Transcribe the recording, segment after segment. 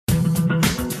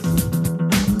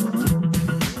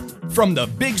From the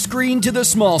big screen to the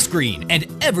small screen and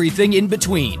everything in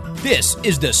between, this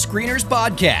is the Screeners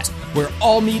Podcast, where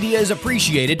all media is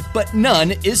appreciated, but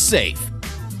none is safe.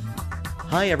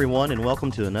 Hi, everyone, and welcome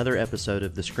to another episode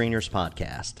of the Screeners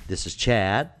Podcast. This is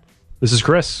Chad. This is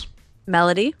Chris.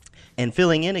 Melody. And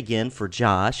filling in again for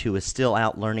Josh, who is still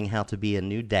out learning how to be a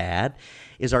new dad,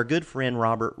 is our good friend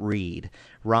Robert Reed.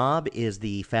 Rob is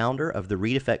the founder of the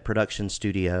Reed Effect Production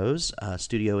Studios, a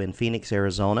studio in Phoenix,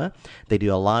 Arizona. They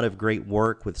do a lot of great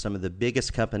work with some of the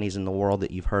biggest companies in the world that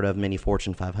you've heard of, many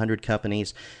Fortune 500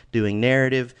 companies, doing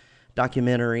narrative,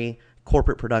 documentary,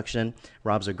 corporate production.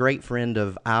 Rob's a great friend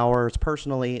of ours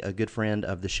personally, a good friend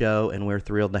of the show, and we're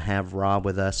thrilled to have Rob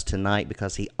with us tonight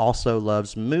because he also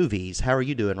loves movies. How are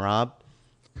you doing, Rob?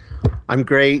 I'm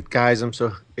great, guys. I'm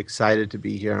so excited to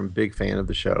be here. I'm a big fan of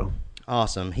the show.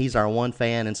 Awesome. He's our one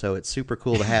fan, and so it's super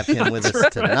cool to have him with us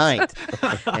tonight.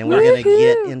 And we're going to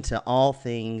get into all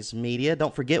things media.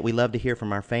 Don't forget, we love to hear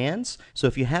from our fans. So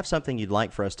if you have something you'd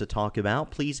like for us to talk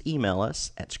about, please email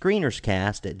us at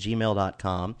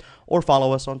screenerscast@gmail.com or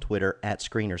follow us on Twitter at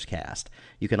screenerscast.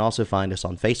 You can also find us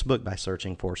on Facebook by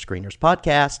searching for Screeners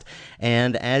Podcast.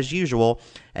 And as usual,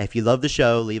 if you love the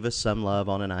show, leave us some love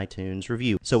on an iTunes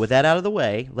review. So with that out of the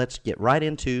way, let's get right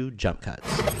into Jump Cuts.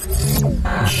 Jump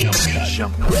cut.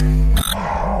 Jump cut.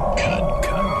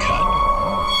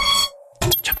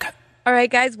 Jump cut. All right,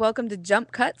 guys, welcome to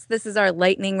Jump Cuts. This is our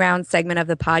lightning round segment of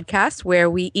the podcast where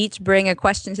we each bring a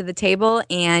question to the table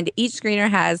and each screener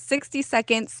has 60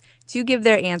 seconds to give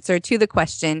their answer to the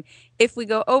question. If we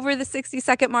go over the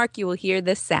 60-second mark, you will hear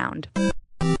this sound.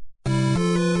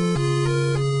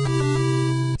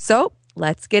 So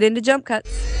let's get into Jump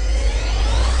Cuts.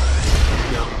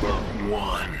 Number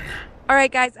one. All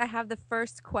right, guys, I have the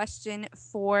first question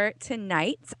for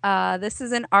tonight. This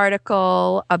is an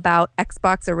article about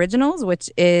Xbox Originals, which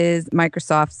is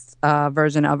Microsoft's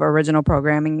version of original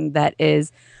programming that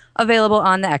is available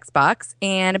on the Xbox.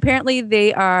 And apparently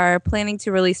they are planning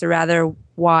to release a rather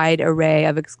wide array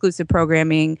of exclusive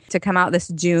programming to come out this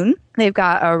June. They've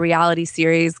got a reality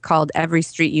series called Every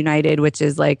Street United, which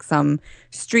is like some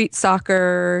street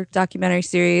soccer documentary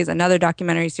series, another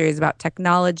documentary series about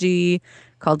technology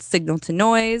called Signal to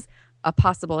Noise, a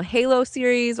possible Halo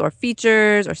series or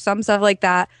features or some stuff like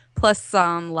that, plus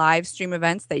some live stream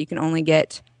events that you can only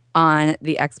get on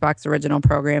the Xbox original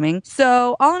programming.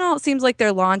 So all in all, it seems like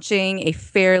they're launching a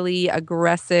fairly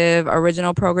aggressive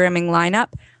original programming lineup.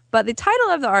 But the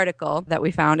title of the article that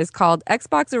we found is called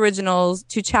Xbox Originals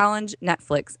to Challenge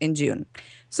Netflix in June.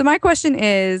 So my question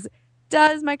is,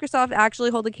 does Microsoft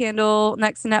actually hold a candle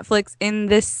next to Netflix in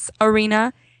this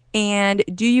arena? And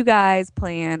do you guys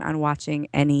plan on watching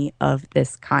any of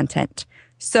this content?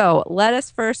 So let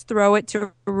us first throw it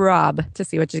to Rob to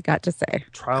see what you got to say.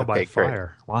 Trial by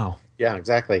fire. Great. Wow. Yeah,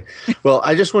 exactly. Well,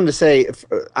 I just wanted to say,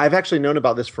 I've actually known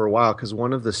about this for a while because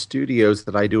one of the studios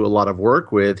that I do a lot of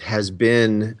work with has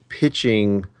been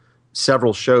pitching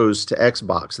several shows to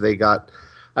Xbox. They got,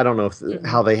 I don't know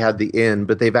how they had the in,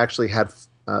 but they've actually had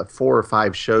 4 or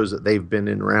 5 shows that they've been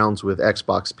in rounds with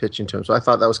Xbox pitching to them. So I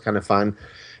thought that was kind of fun.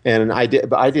 And I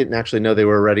didn't actually know they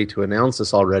were ready to announce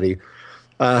this already.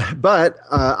 But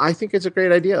I think it's a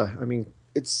great idea. I mean,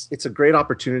 it's a great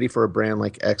opportunity for a brand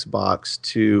like Xbox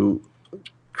to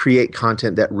create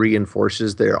content that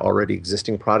reinforces their already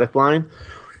existing product line.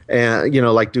 And,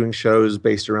 like doing shows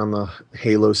based around the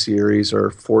Halo series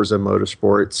or Forza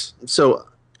Motorsports. So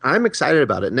I'm excited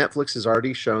about it. Netflix has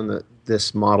already shown that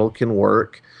this model can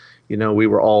work. We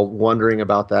were all wondering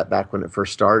about that back when it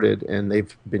first started, and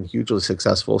they've been hugely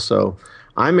successful. So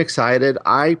I'm excited.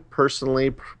 I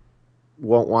personally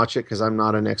won't watch it because I'm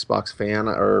not an Xbox fan,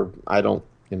 or I don't,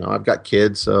 I've got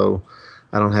kids, so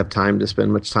I don't have time to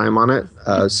spend much time on it.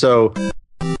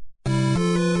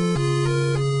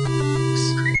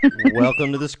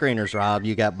 Welcome to the Screeners, Rob.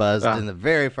 You got buzzed in the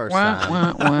very first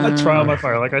time. Trial by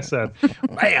fire, like I said.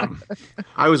 Bam!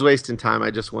 I was wasting time. I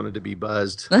just wanted to be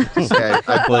buzzed.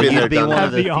 Well, you'd be one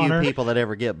of the few people that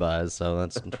ever get buzzed, so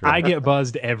that's true. I get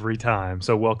buzzed every time,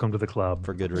 so welcome to the club.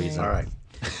 For good reason. All right.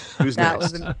 Who's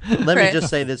next? Let me just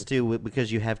say this, too.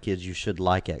 Because you have kids, you should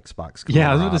like Xbox. Yeah,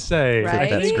 I was going to say.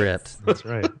 Right? That script. That's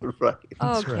right. Right.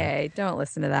 Okay, don't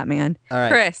listen to that man. All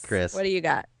right, Chris, what do you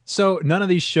got? So none of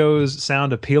these shows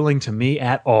sound appealing to me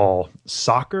at all.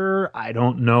 Soccer, I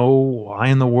don't know why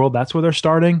in the world that's where they're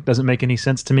starting. Doesn't make any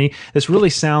sense to me. This really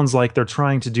sounds like they're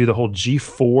trying to do the whole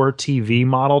G4 TV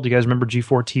model. Do you guys remember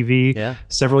G4 TV? Yeah.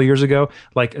 Several years ago?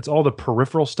 Like, it's all the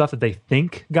peripheral stuff that they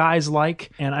think guys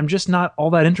like, and I'm just not all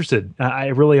that interested. I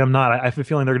really am not. I have a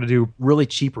feeling they're going to do really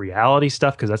cheap reality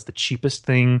stuff because that's the cheapest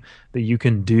thing that you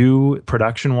can do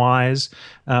production-wise.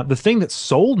 The thing that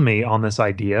sold me on this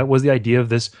idea was the idea of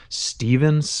this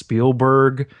Steven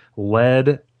Spielberg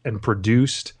led and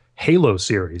produced Halo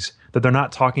series that they're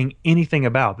not talking anything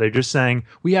about. They're just saying,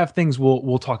 we have things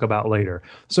we'll talk about later.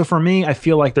 So for me, I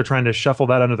feel like they're trying to shuffle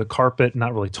that under the carpet,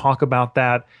 not really talk about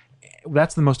that.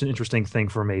 That's the most interesting thing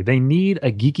for me. They need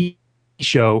a geeky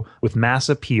show with mass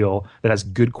appeal that has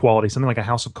good quality, something like a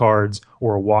House of Cards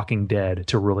or a Walking Dead,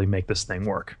 to really make this thing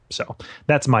work. So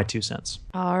that's my 2 cents.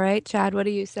 All right, Chad, what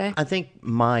do you say? I think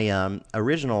my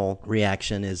original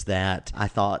reaction is that I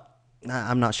thought,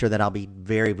 I'm not sure that I'll be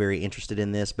very, very interested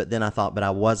in this, but then I thought, but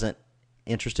I wasn't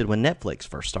interested when Netflix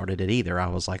first started it either. I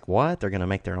was like, what? They're going to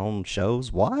make their own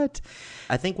shows? What?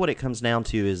 I think what it comes down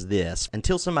to is this.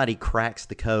 Until somebody cracks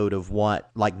the code of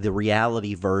what, like the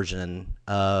reality version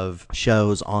of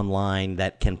shows online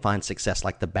that can find success,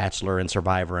 like The Bachelor and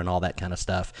Survivor and all that kind of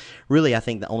stuff, really I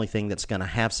think the only thing that's going to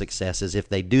have success is if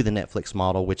they do the Netflix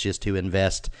model, which is to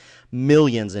invest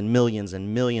millions and millions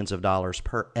and millions of dollars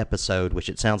per episode, which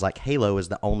it sounds like Halo is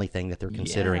the only thing that they're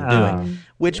considering doing,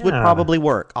 which would probably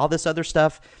work. All this other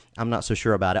stuff, I'm not so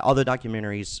sure about it. All the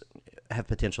documentaries have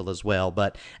potential as well,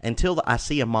 but until I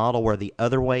see a model where the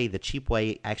other way, the cheap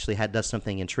way, actually does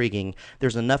something intriguing,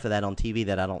 there's enough of that on TV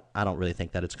that I don't really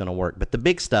think that it's going to work. But the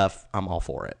big stuff, I'm all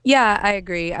for it. Yeah, I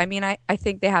agree. I mean, I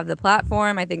think they have the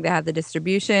platform. I think they have the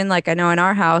distribution. Like, I know in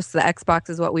our house, the Xbox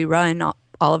is what we run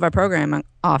all of our programming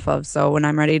off of. So when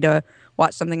I'm ready to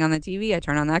watch something on the TV, I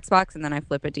turn on the Xbox and then I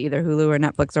flip it to either Hulu or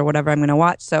Netflix or whatever I'm going to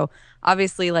watch. So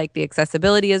obviously, like, the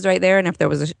accessibility is right there. And if there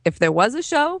was a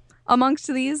show amongst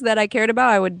these that I cared about,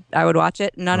 I would watch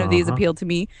it. None of these appeal to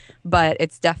me, but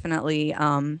it's definitely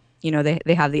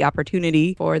they have the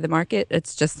opportunity for the market.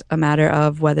 It's just a matter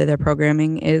of whether their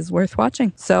programming is worth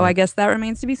watching. So I guess that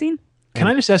remains to be seen. Can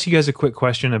I just ask you guys a quick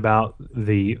question about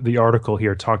the article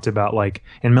here? Talked about, like,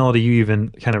 and Melody, you even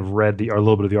kind of read a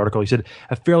little bit of the article. You said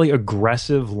a fairly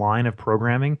aggressive line of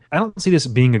programming. I don't see this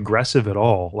being aggressive at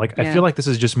all. Like, I feel like this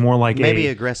is just more like maybe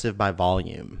aggressive by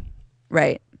volume.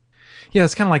 Right. Yeah,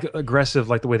 it's kind of like aggressive,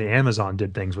 like the way the Amazon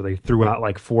did things, where they threw out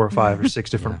like 4 or 5 or 6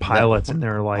 different pilots, and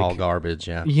they're like all garbage.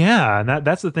 Yeah, and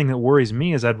that's the thing that worries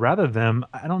me is I'd rather them.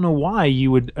 I don't know why you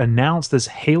would announce this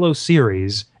Halo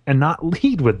series and not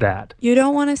lead with that. You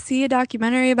don't want to see a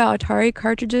documentary about Atari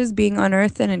cartridges being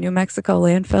unearthed in a New Mexico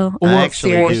landfill? I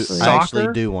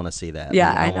actually do want to see that.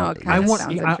 Yeah, I know. I want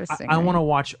to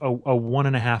watch a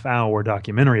 1.5 hour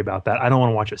documentary about that. I don't want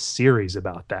to watch a series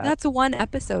about that. That's one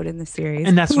episode in the series.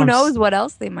 And that's who knows what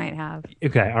else they might have.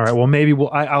 Okay, all right. Well, maybe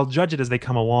I'll judge it as they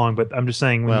come along, but I'm just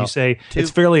saying when you say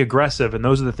it's fairly aggressive and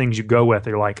those are the things you go with,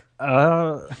 you're like,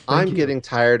 I'm getting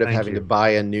tired of having to buy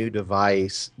a new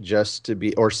device just to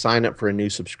be, or sign up for a new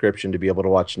subscription to be able to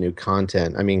watch new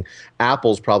content. I mean,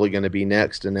 Apple's probably going to be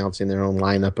next, announcing their own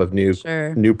lineup of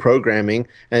new programming,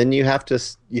 and you have to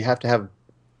have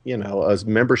a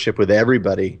membership with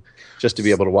everybody just to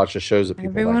be able to watch the shows that people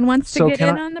Everyone wants to get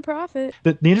in on the profit.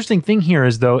 The interesting thing here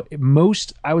is, though,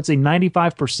 I would say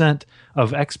 95%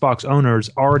 of Xbox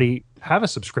owners already have a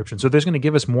subscription, so there's going to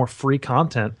give us more free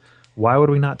content. Why would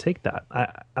we not take that?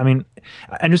 I mean,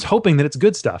 I'm just hoping that it's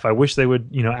good stuff. I wish they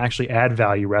would, actually add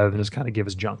value rather than just kind of give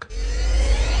us junk.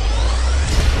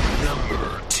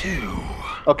 Number 2.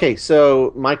 Okay,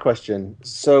 so my question.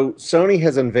 So Sony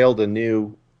has unveiled a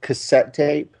new cassette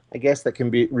tape, I guess, that can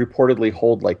be reportedly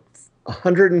hold like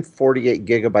 148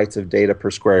 gigabytes of data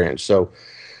per square inch. So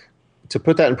to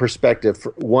put that in perspective,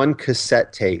 one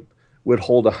cassette tape would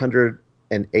hold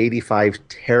 185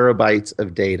 terabytes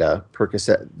of data per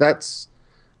cassette. That's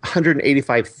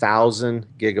 185,000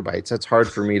 gigabytes. That's hard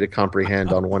for me to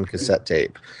comprehend on one cassette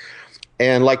tape.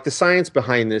 And like the science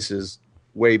behind this is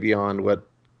way beyond what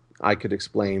I could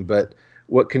explain. But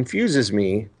what confuses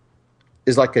me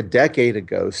is, like a decade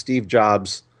ago, Steve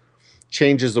Jobs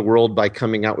changes the world by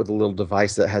coming out with a little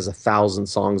device that has 1,000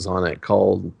 songs on it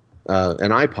called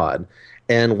an iPod,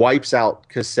 and wipes out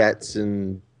cassettes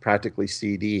and practically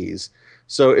CDs.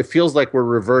 So it feels like we're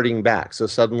reverting back. So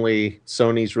suddenly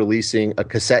Sony's releasing a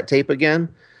cassette tape again.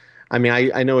 I mean,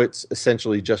 I know it's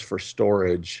essentially just for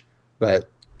storage, but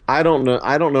I don't know.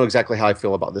 I don't know exactly how I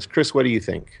feel about this. Chris, what do you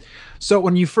think? So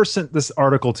when you first sent this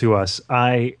article to us,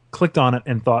 I clicked on it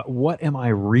and thought, what am I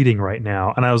reading right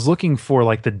now? And I was looking for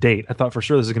like the date. I thought for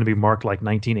sure this is going to be marked like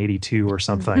 1982 or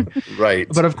something. Right.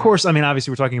 But of course, I mean, obviously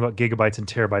we're talking about gigabytes and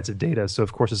terabytes of data. So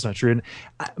of course it's not true. And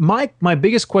my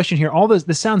biggest question here, all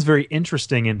this sounds very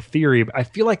interesting in theory, but I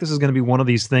feel like this is going to be one of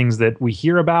these things that we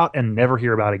hear about and never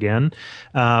hear about again.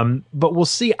 But we'll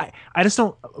see. I just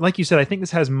don't, like you said, I think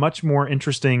this has much more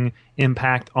interesting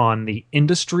impact on the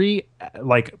industry,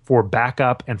 like for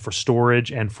backup and for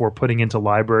storage and for putting into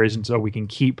libraries, and so we can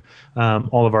keep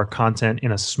all of our content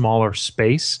in a smaller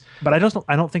space. But I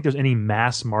don't think there's any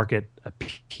mass market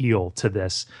appeal to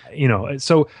this,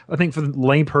 so I think for the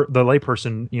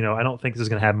layperson, I don't think this is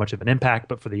going to have much of an impact,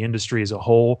 but for the industry as a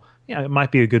whole, it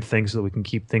might be a good thing so that we can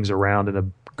keep things around in a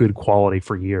good quality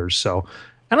for years. So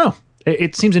I don't know,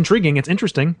 it seems intriguing, it's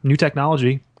interesting, new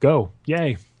technology, go,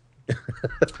 yay.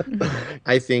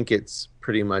 I think it's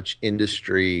pretty much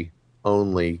industry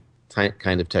only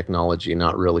kind of technology,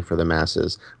 not really for the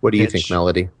masses. What do you think,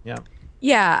 Melody?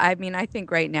 Yeah, I mean, I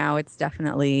think right now it's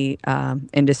definitely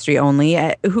industry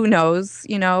only. Who knows,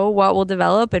 what will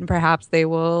develop, and perhaps they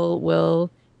will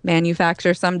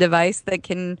manufacture some device that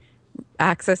can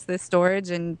access this storage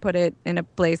and put it in a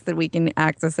place that we can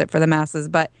access it for the masses.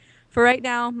 But for right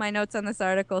now, my notes on this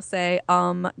article say,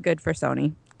 good for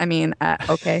Sony. I mean,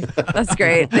 okay, that's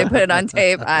great. They put it on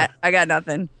tape. I got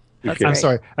nothing. Okay. I'm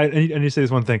sorry. I need to say this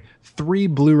one thing. 3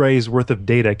 Blu-rays worth of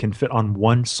data can fit on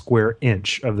 1 square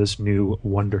inch of this new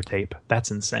Wonder tape. That's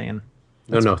insane.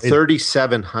 No,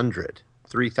 3,700.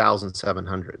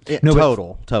 3,700. No,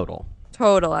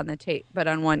 total on the tape, but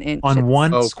on 1 inch. On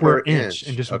 1 square per inch.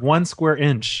 And just 1 square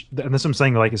inch. And that's what I'm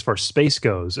saying, like, as far as space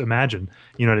goes, imagine.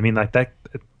 You know what I mean? Like, that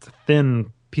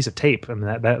thin piece of tape. I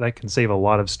mean, that can save a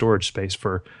lot of storage space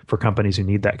for companies who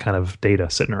need that kind of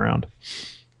data sitting around.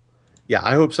 Yeah,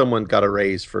 I hope someone got a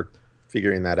raise for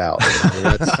figuring that out.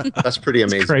 I mean, that's pretty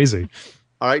amazing. It's crazy.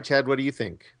 All right, Chad, what do you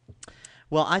think?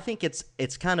 Well, I think it's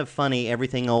kind of funny.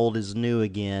 Everything old is new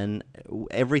again.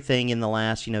 Everything in the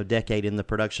last decade in the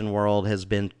production world has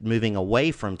been moving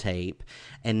away from tape,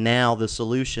 and now the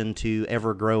solution to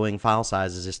ever-growing file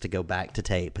sizes is to go back to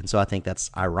tape. And so I think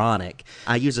that's ironic.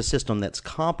 I use a system that's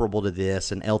comparable to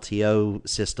this, an LTO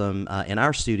system in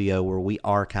our studio, where we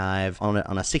archive on a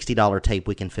 $60 tape.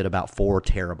 We can fit about 4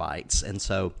 terabytes, and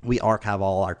so we archive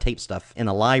all our tape stuff in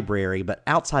a library. But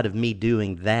outside of me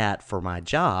doing that for my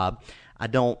job, I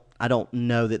don't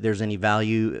know that there's any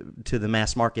value to the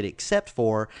mass market, except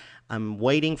for I'm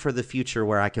waiting for the future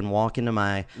where I can walk into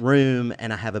my room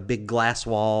and I have a big glass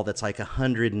wall that's like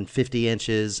 150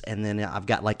 inches, and then I've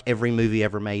got like every movie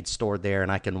ever made stored there,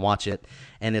 and I can watch it,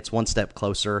 and it's one step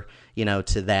closer,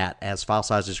 to that. As file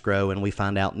sizes grow and we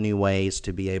find out new ways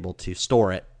to be able to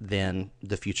store it, then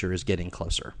the future is getting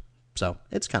closer. So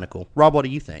it's kind of cool. Rob, what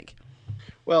do you think?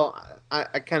 Well,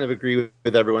 I kind of agree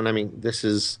with everyone. I mean,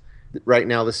 right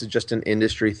now, this is just an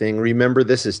industry thing. Remember,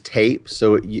 this is tape,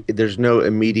 so there's no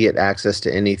immediate access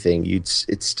to anything. It's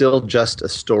still just a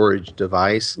storage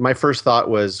device. My first thought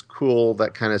was, cool,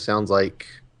 that kind of sounds like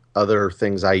other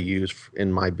things I use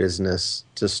in my business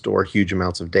to store huge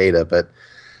amounts of data, but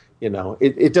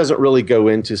it doesn't really go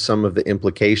into some of the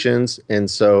implications,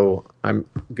 and so I'm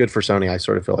good for Sony. I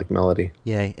sort of feel like Melody.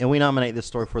 Yay. And we nominate this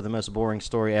story for the most boring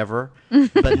story ever,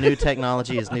 but new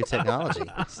technology is new technology.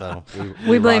 So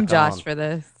we blame Josh for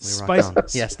this.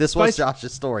 Yes, this was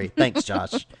Josh's story. Thanks,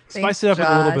 Josh. Spice it up with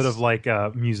a little bit of like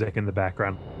music in the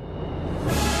background.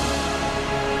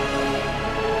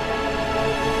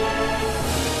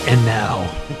 And now,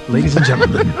 ladies and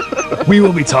gentlemen, we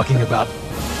will be talking about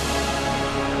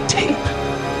tape.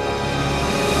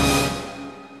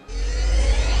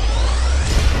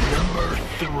 Number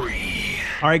 3.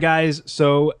 All right, guys.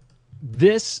 So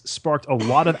this sparked a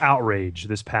lot of outrage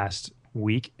this past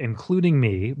week, including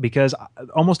me, because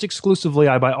almost exclusively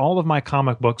I buy all of my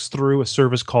comic books through a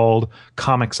service called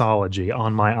Comixology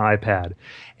on my iPad.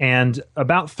 And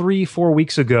about 3-4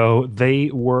 weeks ago, they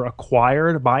were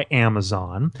acquired by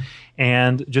Amazon.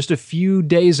 And just a few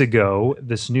days ago,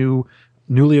 this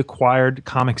newly acquired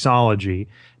Comixology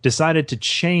decided to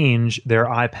change their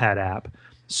iPad app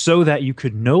so that you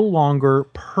could no longer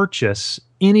purchase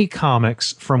any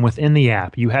comics from within the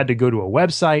app. You had to go to a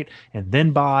website and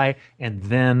then buy, and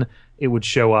then it would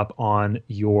show up on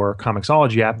your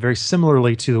Comixology app, very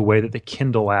similarly to the way that the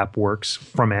Kindle app works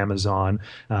from Amazon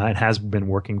and has been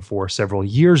working for several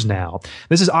years now.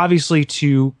 This is obviously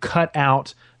to cut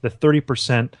out the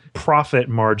 30% profit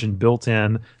margin built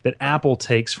in that Apple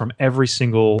takes from every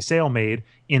single sale made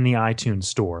in the iTunes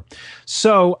store.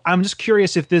 So I'm just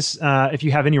curious if if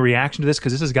you have any reaction to this,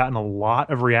 because this has gotten a lot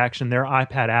of reaction. Their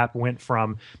iPad app went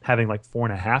from having like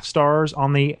 4.5 stars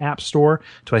on the App Store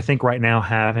to I think right now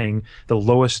having the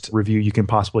lowest review you can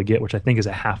possibly get, which I think is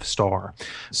a 0.5 star.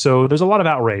 So there's a lot of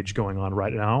outrage going on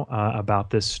right now about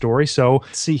this story. So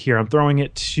let's see here. I'm throwing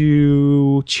it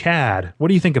to Chad. What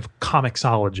do you think of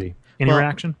Comixology? Any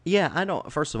reaction? Yeah, I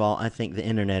don't. First of all, I think the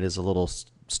internet is a little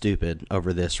stupid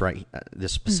over this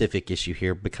this specific issue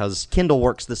here, because Kindle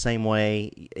works the same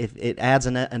way. It adds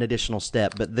an additional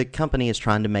step, but the company is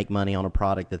trying to make money on a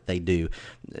product that they do.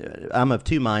 I'm of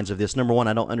two minds of this. Number one,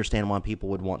 I don't understand why people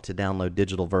would want to download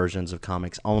digital versions of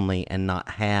comics only and not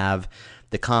have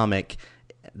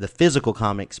the physical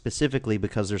comic, specifically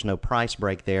because there's no price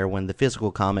break there, when the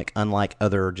physical comic, unlike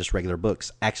other just regular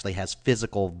books, actually has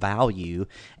physical value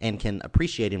and can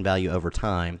appreciate in value over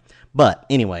time. But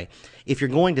anyway, if you're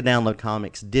going to download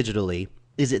comics digitally,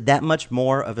 is it that much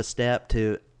more of a step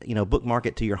to, bookmark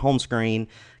it to your home screen,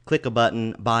 click a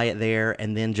button, buy it there,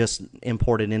 and then just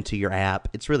import it into your app?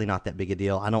 It's really not that big a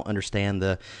deal. I don't understand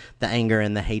the anger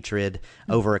and the hatred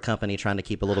over a company trying to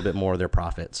keep a little bit more of their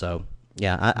profit. So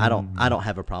yeah, I don't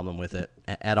have a problem with it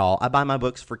at all. I buy my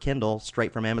books for Kindle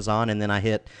straight from Amazon, and then I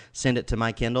hit send it to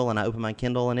my Kindle, and I open my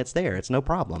Kindle, and it's there. It's no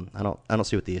problem. I don't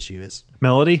see what the issue is.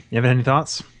 Melody, you have any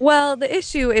thoughts? Well, the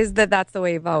issue is that that's the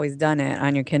way you've always done it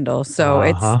on your Kindle. So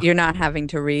you're not having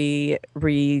to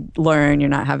relearn. You're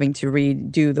not having to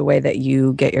redo the way that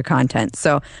you get your content.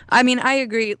 So, I mean, I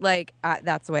agree. Like,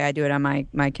 that's the way I do it on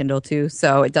my Kindle too.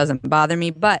 So it doesn't bother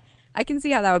me. But I can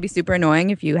see how that would be super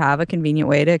annoying if you have a convenient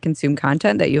way to consume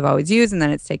content that you've always used and then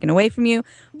it's taken away from you.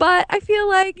 But I feel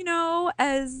like,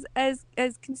 as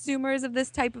consumers of this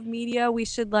type of media, we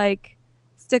should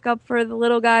stick up for the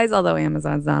little guys, although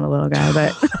Amazon's not a little guy,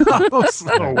 but what?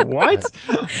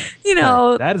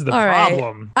 That is the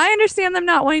problem. Right. I understand them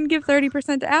not wanting to give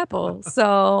 30% to Apple.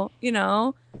 So,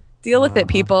 deal with it,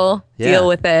 people. Yeah. Deal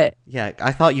with it. Yeah,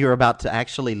 I thought you were about to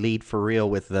actually lead for real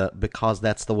with the because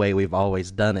that's the way we've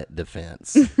always done it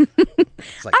defense.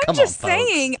 I'm just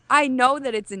saying, I know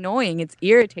that it's annoying, it's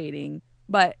irritating,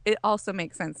 but it also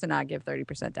makes sense to not give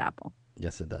 30% to Apple.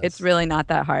 Yes, it does. It's really not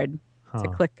that hard to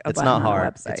click a button on a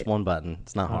website. It's one button.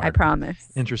 It's not hard. I promise.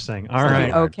 Interesting. All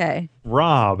right. Okay.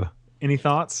 Rob, any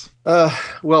thoughts?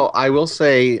 Well, I will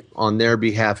say on their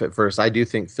behalf at first, I do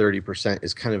think 30%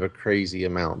 is kind of a crazy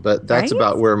amount, but that's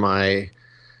about where my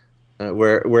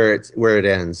where it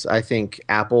ends. I think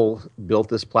Apple built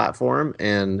this platform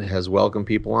and has welcomed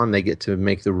people on. They get to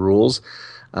make the rules,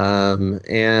 and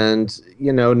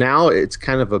now it's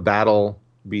kind of a battle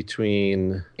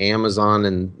between Amazon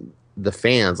and the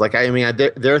fans.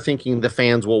 They're thinking the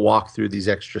fans will walk through these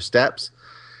extra steps.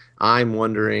 I'm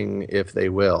wondering if they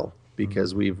will,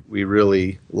 because we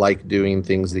really like doing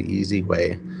things the easy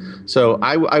way. So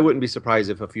I wouldn't be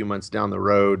surprised if a few months down the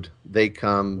road they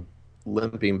come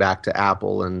limping back to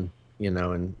Apple and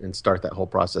start that whole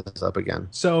process up again.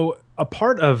 So a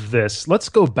part of this, let's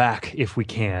go back, if we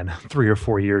can, 3 or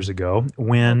 4 years ago,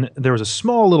 when there was a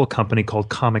small little company called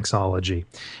Comixology,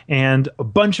 and a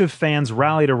bunch of fans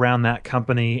rallied around that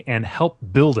company and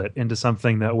helped build it into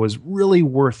something that was really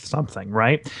worth something,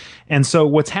 right? And so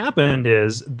what's happened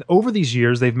is, over these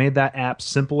years, they've made that app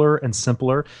simpler and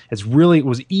simpler. It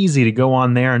was easy to go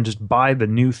on there and just buy the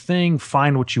new thing,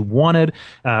 find what you wanted.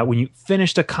 When you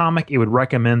finished a comic, it would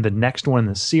recommend the next one in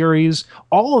the series.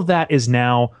 All of that is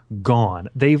now gone.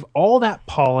 All that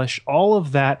polish, all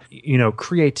of that,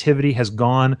 creativity has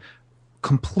gone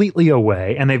completely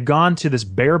away, and they've gone to this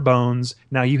bare bones.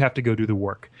 Now you have to go do the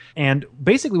work. And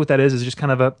basically what that is just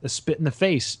kind of a spit in the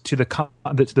face to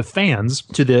the fans,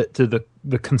 to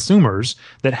the consumers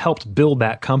that helped build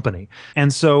that company.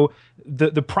 And so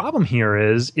the problem here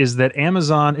is that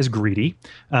Amazon is greedy.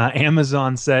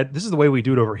 Amazon said, this is the way we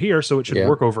do it over here, so it should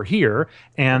work over here.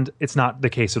 And it's not the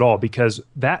case at all, because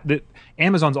that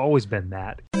Amazon's always been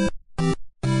that.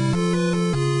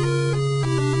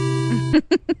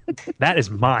 That is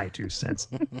my 2 cents.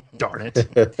 Darn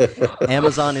it.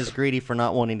 Amazon is greedy for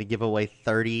not wanting to give away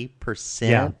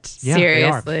 30%. Yeah,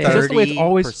 seriously. That's the way it's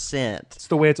always. 30%. It's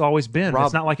the way it's always been. Rob,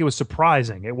 it's not like it was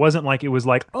surprising. It wasn't like it was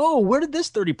like, oh, where did this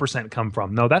 30% come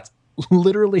from? No, that's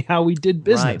literally how we did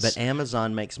business. Right, but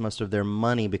Amazon makes most of their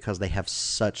money because they have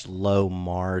such low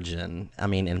margin. I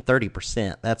mean, and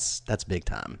 30%, that's big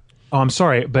time. Oh, I'm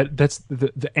sorry, but that's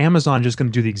the Amazon just going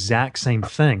to do the exact same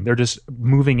thing. They're just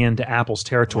moving into Apple's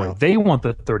territory. Well, they want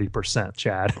the 30%,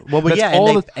 Chad. Well, but That's yeah,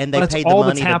 all and they that's paid the all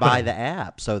that's money to buy happening. the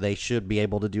app, so they should be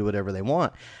able to do whatever they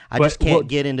want. I But- just can't well-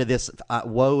 get into this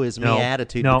woe is me No,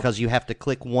 attitude no. because you have to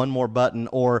click one more button,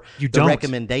 or You the don't.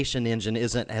 recommendation engine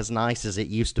isn't as nice as it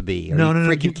used to be. Are No, you no, no.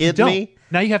 freaking You kidding don't. me?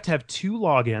 Now you have to have 2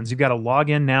 logins. You've got to log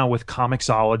in now with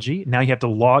Comixology. Now you have to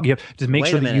you have to make Wait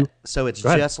sure a that minute. you. So it's Go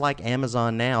ahead. just like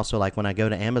Amazon now. So like when I go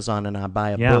to Amazon and I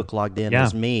buy a Yeah. book logged in Yeah.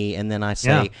 as me, and then I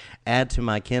say Yeah. add to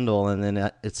my Kindle, and then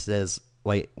it says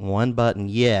wait, one button,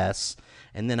 yes,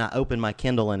 and then I open my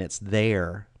Kindle and it's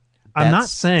there. I'm not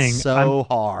That's saying so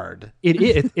hard.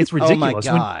 It's Oh my ridiculous.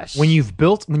 gosh. When you've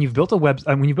built a when you've built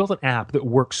an app that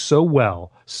works so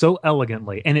well, so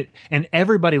elegantly, and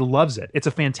everybody loves it. It's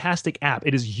a fantastic app.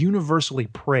 It is universally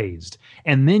praised.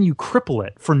 And then you cripple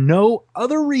it for no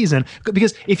other reason,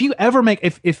 because if you ever make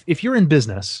if you're in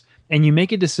business and you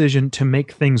make a decision to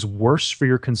make things worse for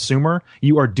your consumer,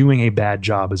 you are doing a bad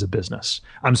job as a business.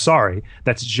 I'm sorry,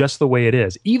 that's just the way it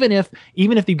is. Even if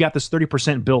you've got this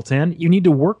 30% built in, you need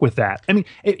to work with that. I mean,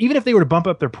 even if they were to bump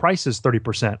up their prices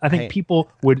 30%, I think Hey, people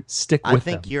would stick I with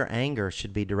think them. your anger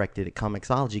should be directed at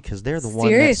Comixology because they're the one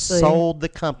that Seriously. sold the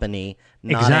company,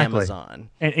 not Exactly. Amazon.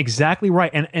 And exactly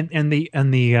right. And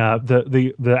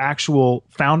the actual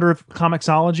founder of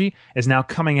Comixology is now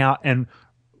coming out and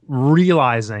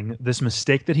realizing this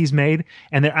mistake that he's made,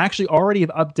 and they actually already have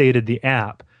updated the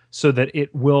app so that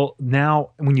it will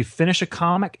now, when you finish a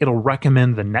comic, it'll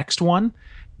recommend the next one,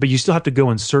 but you still have to go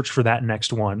and search for that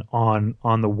next one on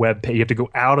the web page. You have to go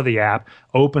out of the app,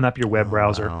 open up your web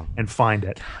browser, wow. and find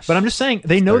it. But I'm just saying,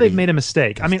 they know 30 they've made a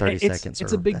mistake. I that's mean, 30 it's seconds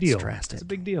a big that's deal. drastic. It's a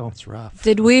big deal. It's rough.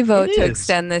 Did we vote It to is.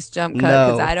 extend this jump cut?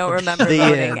 Because No. I don't remember The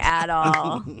voting end. at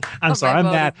all. I'm sorry. My I'm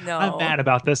vote mad. is no. I'm mad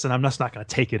about this, and I'm just not going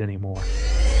to take it anymore.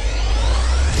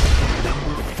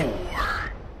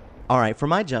 All right, for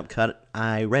my jump cut,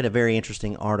 I read a very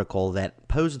interesting article that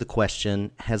posed the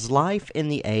question, has life in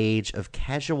the age of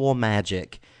casual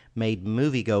magic made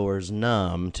moviegoers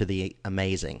numb to the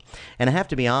amazing? And I have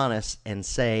to be honest and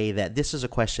say that this is a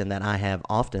question that I have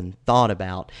often thought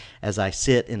about as I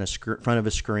sit in front of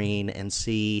a screen and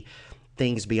see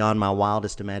things beyond my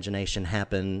wildest imagination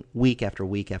happen week after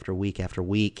week after week after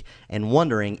week, and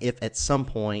wondering if at some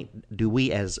point do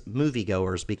we as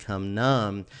moviegoers become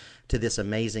numb to this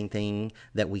amazing thing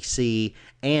that we see,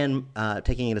 and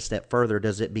taking it a step further,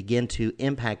 does it begin to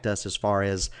impact us as far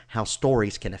as how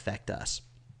stories can affect us?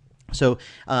 So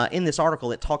in this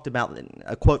article, it talked about,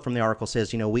 a quote from the article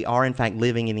says, we are in fact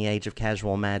living in the age of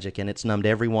casual magic, and it's numbed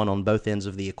everyone on both ends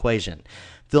of the equation.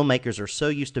 Filmmakers are so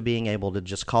used to being able to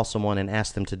just call someone and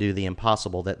ask them to do the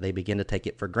impossible that they begin to take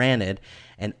it for granted,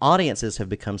 and audiences have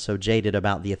become so jaded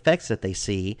about the effects that they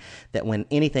see that when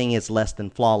anything is less than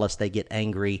flawless, they get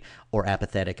angry or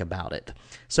apathetic about it.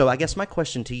 So I guess my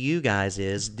question to you guys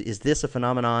is this a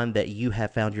phenomenon that you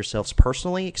have found yourselves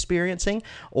personally experiencing,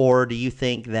 or do you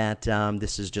think that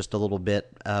this is just a little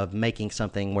bit of making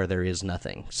something where there is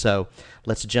nothing? So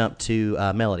let's jump to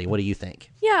Melody. What do you think?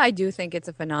 Yeah, I do think it's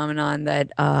a phenomenon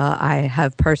that I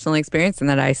have personally experienced and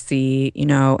that I see,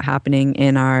 happening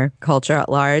in our culture at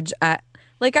large. I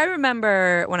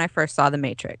remember when I first saw The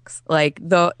Matrix,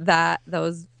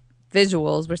 those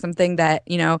visuals were something that,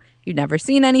 you'd never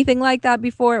seen anything like that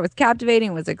before. It was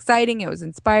captivating, it was exciting, it was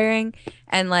inspiring.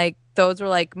 And those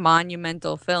were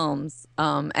monumental films.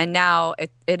 And now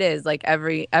it is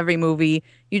every movie,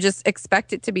 you just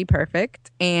expect it to be perfect.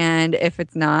 And if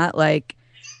it's not,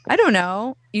 I don't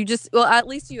know. At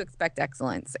least you expect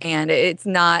excellence, and it's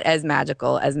not as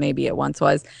magical as maybe it once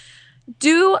was.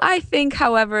 Do I think,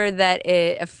 however, that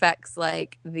it affects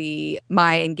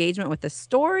my engagement with the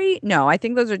story? No, I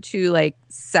think those are two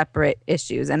separate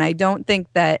issues, and I don't think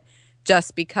that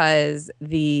just because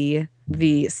the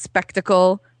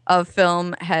spectacle of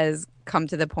film has come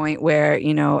to the point where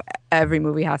every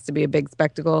movie has to be a big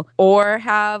spectacle or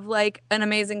have an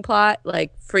amazing plot,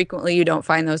 frequently you don't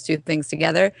find those two things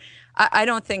together. I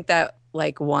don't think that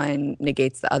one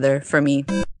negates the other for me.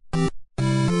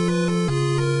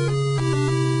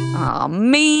 Oh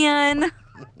man,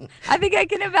 I think I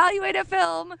can evaluate a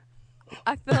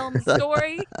film's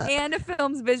story and a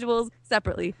film's visuals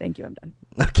separately. Thank you, I'm done.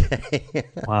 Okay.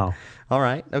 Wow. All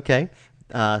right. Okay.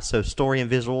 So story and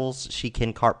visuals, she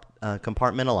can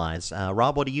compartmentalize.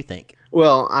 Rob, what do you think?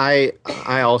 Well, I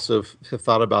also have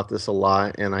thought about this a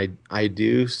lot, and I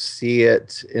do see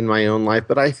it in my own life,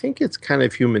 but I think it's kind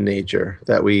of human nature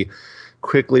that we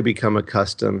quickly become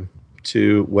accustomed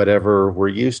to whatever we're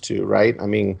used to, right? I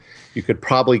mean, you could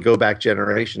probably go back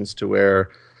generations to where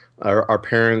our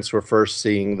parents were first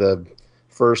seeing the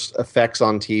first effects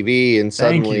on TV, and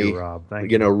suddenly, Thank you, Rob.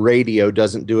 Thank you. Radio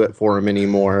doesn't do it for him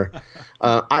anymore.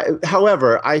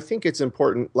 However, I think it's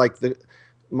important. Like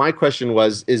my question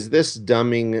was, is this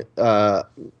dumbing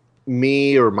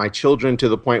me or my children to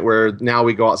the point where now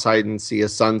we go outside and see a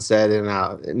sunset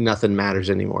and nothing matters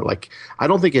anymore? Like, I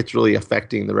don't think it's really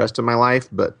affecting the rest of my life,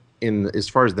 but as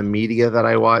far as the media that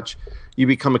I watch, you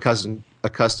become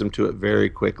accustomed to it very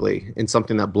quickly. And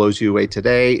something that blows you away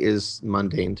today is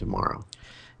mundane tomorrow.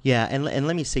 Yeah, and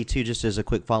let me say, too, just as a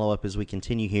quick follow-up as we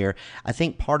continue here, I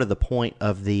think part of the point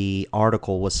of the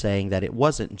article was saying that it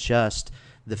wasn't just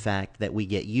the fact that we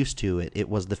get used to it. It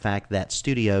was the fact that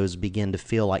studios begin to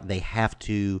feel like they have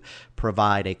to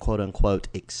provide a quote-unquote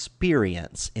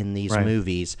experience in these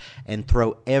movies and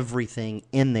throw everything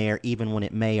in there, even when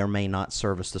it may or may not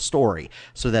service the story,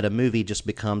 so that a movie just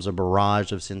becomes a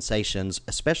barrage of sensations,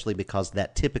 especially because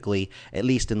that typically, at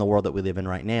least in the world that we live in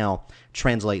right now,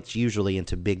 translates usually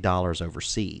into big dollars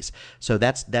overseas. So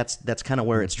that's kind of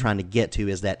where it's trying to get to,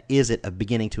 is it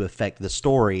beginning to affect the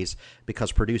stories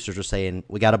because producers are saying,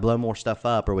 we got to blow more stuff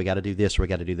up, or we got to do this, or we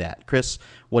got to do that. Chris,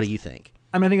 what do you think?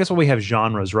 I mean, I think that's why we have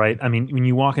genres, right? I mean, when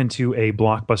you walk into a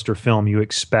blockbuster film, you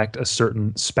expect a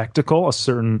certain spectacle, a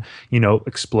certain,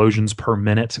 explosions per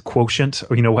minute quotient,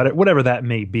 or, whatever that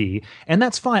may be. And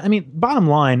that's fine. I mean, bottom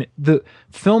line, the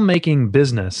filmmaking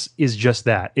business is just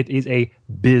that. It is a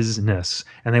business,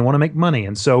 and they want to make money.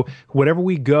 And so whatever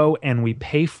we go and we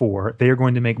pay for, they are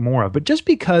going to make more of. But just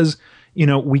because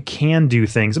we can do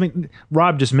things. I mean,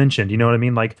 Rob just mentioned, you know what I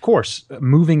mean? Like, of course,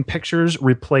 moving pictures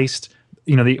replaced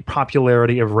the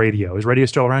popularity of radio. Is radio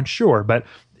still around? Sure. But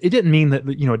it didn't mean that,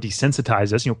 it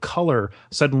desensitized us. Color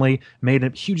suddenly made a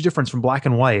huge difference from black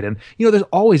and white. And, there's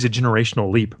always a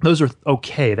generational leap. Those are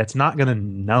okay. That's not going to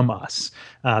numb us.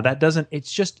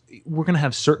 It's just, we're going to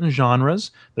have certain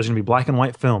genres. There's going to be black and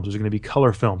white films. There's going to be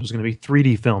color films. There's going to be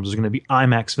 3D films. There's going to be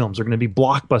IMAX films. There's going to be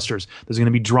blockbusters. There's going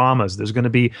to be dramas. There's going to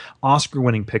be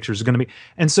Oscar-winning pictures. There's going to be,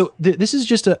 and so this is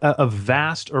just a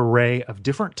vast array of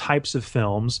different types of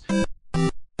films.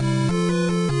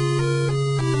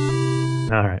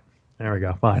 All right. There we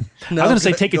go. Fine. No, I was going to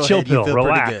say take a chill ahead. You pill. feel pretty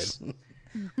Relax. good.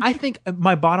 I think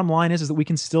my bottom line is that we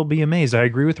can still be amazed. I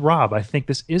agree with Rob. I think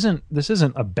this isn't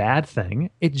a bad thing.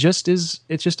 It just is.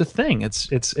 It's just a thing.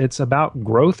 It's about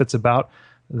growth. It's about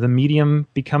the medium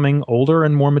becoming older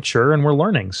and more mature, and we're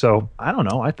learning. So I don't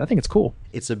know. I think it's cool.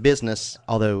 It's a business,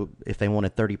 although if they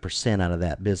wanted 30% out of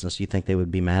that business, you think they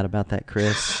would be mad about that,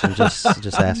 Chris? I'm just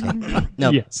asking.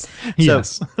 No. Yes. So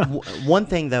Yes. One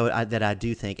thing, though, that I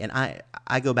do think, and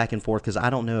I go back and forth because I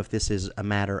don't know if this is a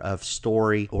matter of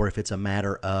story or if it's a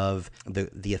matter of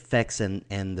the effects and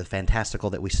the fantastical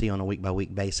that we see on a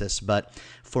week-by-week basis. But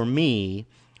for me,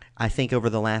 I think over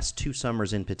the last 2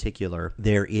 summers in particular,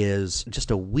 there is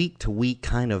just a week-to-week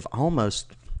kind of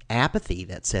almost apathy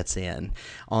that sets in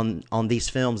on these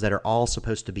films that are all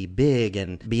supposed to be big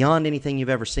and beyond anything you've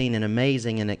ever seen and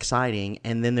amazing and exciting,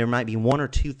 and then there might be 1 or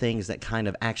 2 things that kind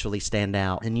of actually stand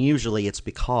out, and usually it's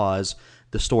because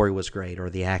the story was great, or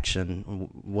the action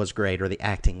was great, or the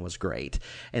acting was great.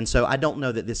 And so I don't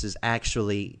know that this is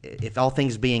actually, if all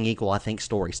things being equal, I think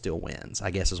story still wins, I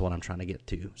guess is what I'm trying to get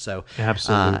to. So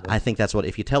Absolutely. I think that's what,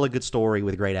 if you tell a good story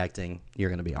with great acting, you're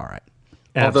going to be all right.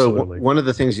 Absolutely. Although one of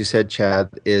the things you said, Chad,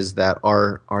 is that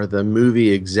are the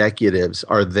movie executives,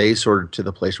 are they sort of to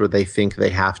the place where they think they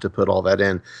have to put all that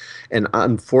in? And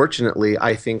unfortunately,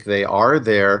 I think they are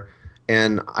there.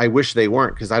 And I wish they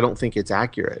weren't, because I don't think it's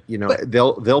accurate.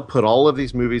 They'll put all of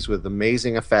these movies with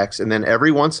amazing effects, and then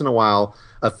every once in a while,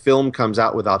 a film comes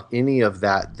out without any of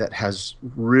that has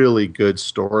really good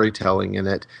storytelling in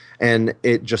it, and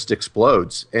it just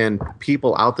explodes. And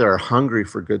people out there are hungry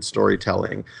for good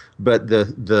storytelling, but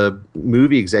the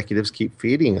movie executives keep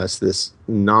feeding us this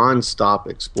nonstop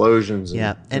explosions.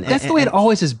 And that's the way it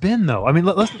always has been, though. I mean,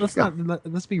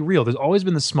 let's be real. There's always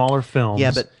been the smaller films.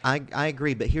 Yeah, but I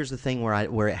agree. But here's the thing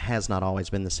where it has not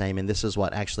always been the same, and this is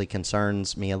what actually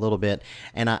concerns me a little bit.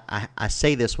 And I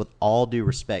say this with all due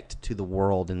respect to the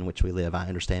world in which we live. I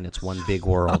understand it's one big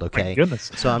world, okay? My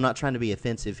goodness. So I'm not trying to be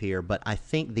offensive here, but I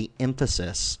think the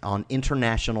emphasis on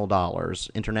international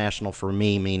dollars, international for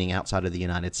me meaning outside of the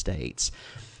United States,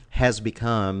 has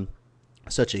become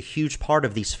such a huge part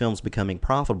of these films becoming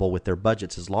profitable with their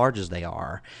budgets as large as they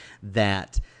are,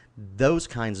 that those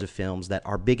kinds of films that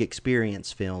are big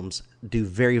experience films do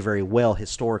very, very well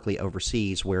historically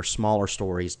overseas, where smaller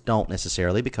stories don't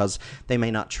necessarily, because they may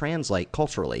not translate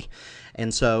culturally.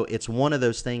 And so it's one of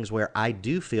those things where I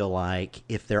do feel like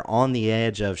if they're on the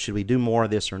edge of should we do more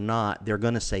of this or not, they're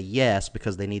going to say yes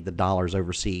because they need the dollars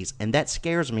overseas. And that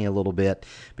scares me a little bit,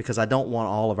 because I don't want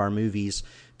all of our movies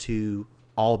to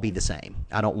all be the same.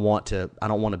 I don't want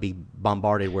to be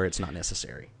bombarded where it's not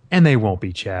necessary. And they won't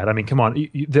be, Chad. I mean, come on.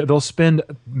 They'll spend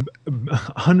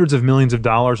hundreds of millions of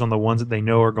dollars on the ones that they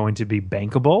know are going to be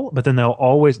bankable, but then they'll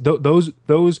always those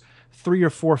 3 or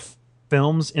 4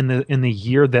 films in the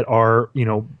year that are,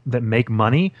 that make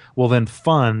money will then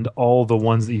fund all the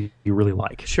ones that you really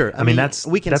like. Sure. I mean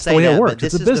we can that's say the way that, it works. but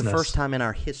this it's is a business. the first time in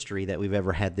our history that we've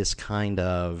ever had this kind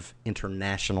of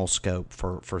international scope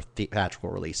for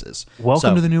theatrical releases.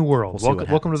 Welcome to the new world. We'll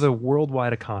welcome to the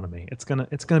worldwide economy. It's gonna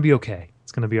be okay.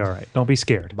 It's gonna be all right. Don't be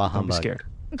scared. Bah Don't be humbug. scared.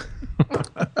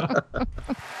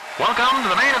 Welcome to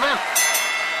the main event.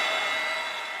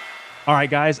 All right,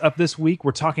 guys. Up this week,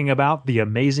 we're talking about The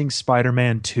Amazing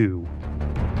Spider-Man 2.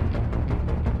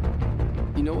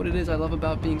 You know what it is I love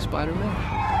about being Spider-Man?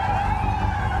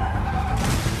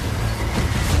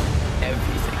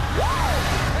 Everything.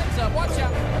 Heads up, watch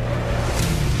out!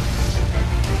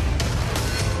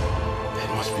 That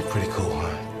must be pretty cool,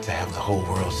 huh? To have the whole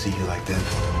world see you like that.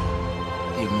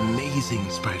 The Amazing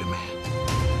Spider-Man.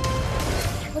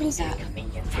 What is that?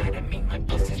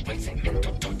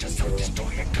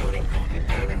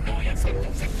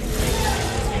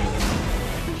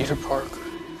 Peter Parker,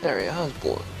 Harry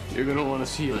Osborn. You're gonna want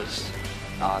to see this.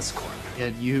 Oscorp.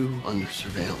 Get you under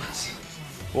surveillance.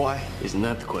 Why? Isn't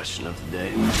that the question of the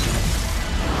day?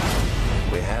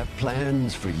 We have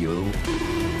plans for you,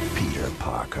 Peter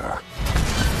Parker.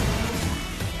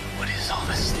 What is all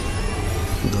this?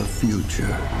 The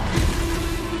future.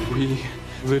 We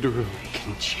literally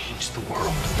can change the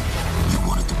world. You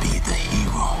wanted to be the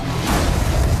hero.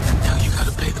 Now you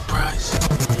gotta pay the price.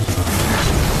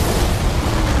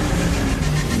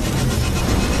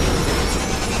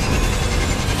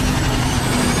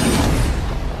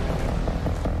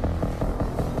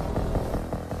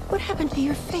 What happened to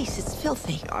your face? It's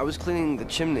filthy. I was cleaning the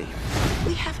chimney.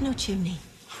 We have no chimney.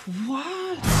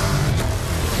 What?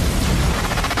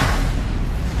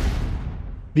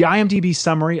 The IMDb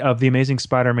summary of The Amazing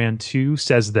Spider-Man 2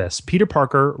 says this: Peter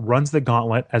Parker runs the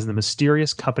gauntlet as the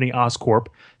mysterious company Oscorp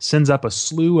sends up a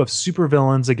slew of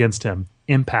supervillains against him,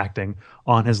 impacting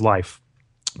on his life.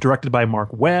 Directed by Mark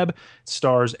Webb, it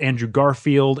stars Andrew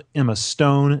Garfield, Emma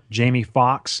Stone, Jamie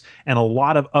Foxx, and a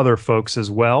lot of other folks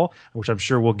as well, which I'm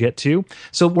sure we'll get to.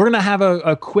 So we're going to have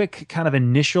a quick kind of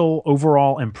initial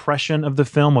overall impression of the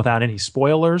film without any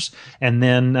spoilers, and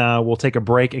then we'll take a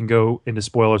break and go into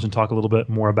spoilers and talk a little bit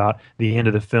more about the end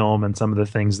of the film and some of the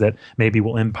things that maybe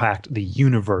will impact the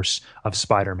universe of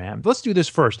Spider-Man. Let's do this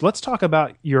first. Let's talk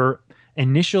about your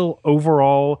initial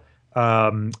overall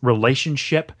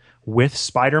relationship with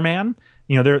Spider-Man.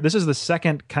 This is the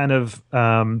second kind of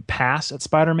pass at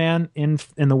Spider-Man in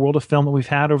the world of film that we've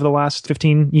had over the last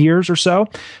 15 years or so.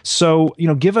 So,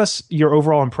 give us your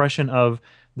overall impression of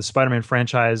the Spider-Man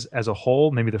franchise as a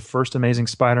whole, maybe the first Amazing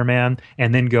Spider-Man,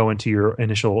 and then go into your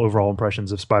initial overall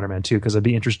impressions of Spider-Man 2, because I'd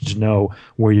be interested to know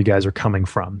where you guys are coming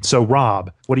from. So,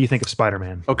 Rob, what do you think of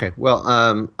Spider-Man? Okay, well,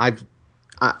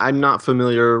 I'm not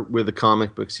familiar with the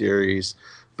comic book series,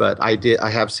 but I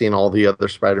have seen all the other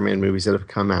Spider-Man movies that have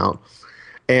come out,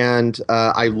 and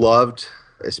I loved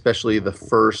especially the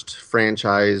first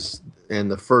franchise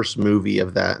and the first movie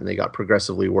of that, and they got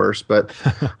progressively worse, but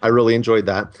I really enjoyed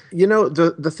that.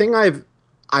 The thing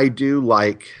I do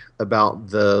like about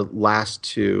the last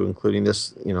two, including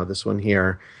this one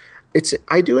here,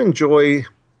 I do enjoy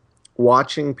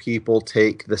watching people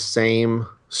take the same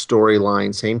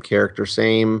storyline, same character,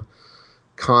 same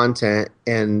content,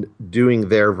 and doing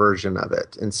their version of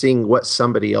it and seeing what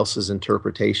somebody else's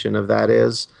interpretation of that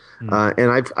is.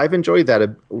 And I've enjoyed that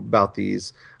about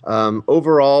these.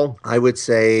 Overall, I would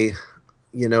say,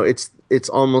 it's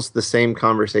almost the same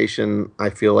conversation I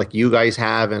feel like you guys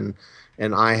have and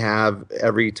I have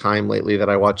every time lately that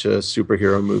I watch a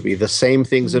superhero movie. The same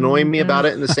things annoy me about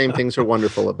it, and the same things are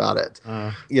wonderful about it.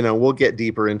 We'll get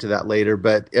deeper into that later,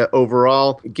 but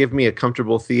overall, give me a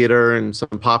comfortable theater and some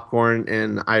popcorn,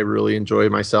 and I really enjoy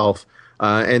myself.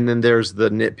 And then there's the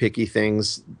nitpicky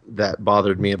things that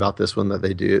bothered me about this one that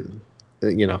they do,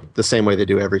 the same way they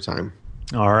do every time.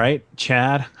 All right.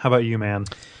 Chad, how about you, man?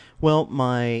 Well,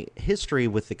 my history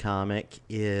with the comic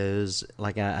is,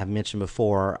 like I've mentioned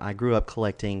before, I grew up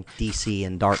collecting DC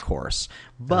and Dark Horse.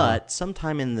 But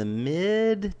sometime in the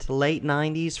mid to late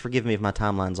 90s, forgive me if my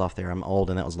timeline's off there, I'm old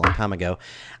and that was a long time ago,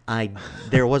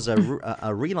 there was a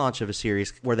relaunch of a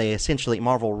series where they essentially,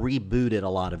 Marvel rebooted a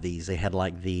lot of these. They had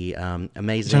like the Amazing...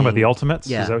 You're talking about the Ultimates?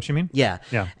 Yeah. Is that what you mean? Yeah.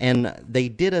 Yeah. And they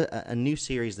did a new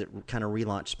series that kind of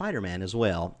relaunched Spider-Man as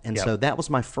well. And so that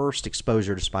was my first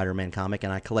exposure to Spider-Man comic,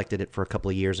 and I collected neglected it for a couple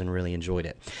of years and really enjoyed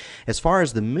it. As far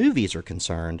as the movies are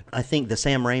concerned, I think the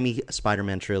Sam Raimi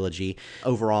Spider-Man trilogy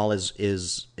overall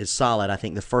is solid. I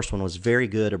think the first one was very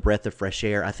good, a breath of fresh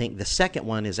air. I think the second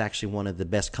one is actually one of the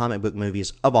best comic book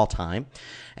movies of all time.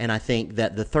 And I think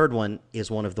that the third one is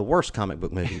one of the worst comic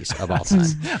book movies of all time.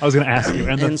 I was going to ask you.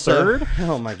 And the third?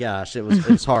 Oh my gosh, it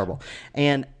was horrible.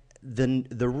 And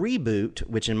the reboot,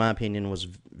 which in my opinion was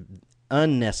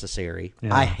unnecessary,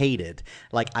 I hated.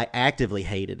 Like, I actively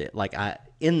hated it. Like,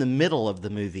 in the middle of the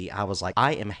movie, I was like,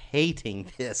 I am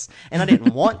hating this. And I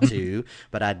didn't want to,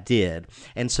 but I did.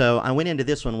 And so I went into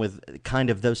this one with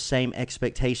kind of those same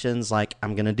expectations, like,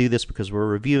 I'm going to do this because we're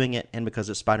reviewing it and because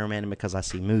it's Spider-Man and because I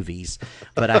see movies.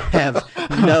 But I have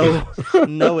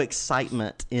no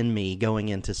excitement in me going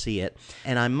in to see it.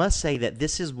 And I must say that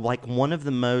this is like one of the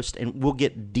most, and we'll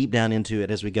get deep down into it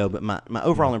as we go, but my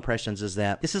overall impressions is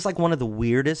that this is like one of the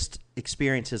weirdest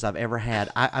experiences I've ever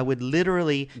had. I would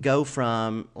literally go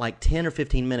from like 10 or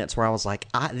 15 minutes where I was like,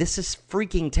 this is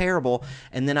freaking terrible,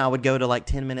 and then I would go to like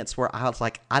 10 minutes where I was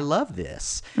like, I love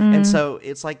this. And so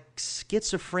it's like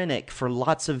schizophrenic for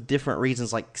lots of different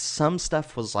reasons. Like, some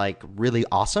stuff was like really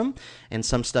awesome, and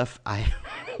some stuff I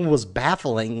was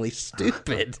bafflingly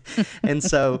stupid. And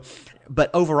so, but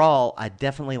overall, I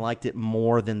definitely liked it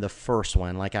more than the first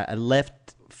one. Like, I left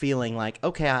feeling like,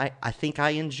 okay, I think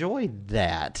I enjoyed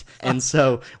that. And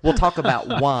so we'll talk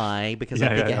about why, because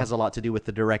I think it has a lot to do with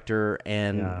the director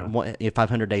and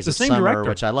 500 Days of Summer, director.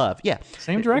 Which I love. Yeah.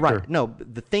 Same director. Right. No,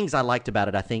 the things I liked about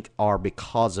it, I think, are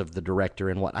because of the director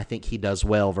and what I think he does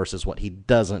well versus what he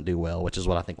doesn't do well, which is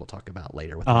what I think we'll talk about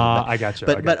later. With I got you.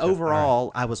 But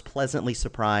overall, I was pleasantly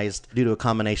surprised due to a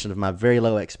combination of my very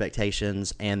low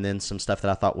expectations and then some stuff that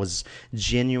I thought was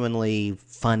genuinely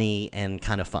funny and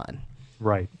kind of fun.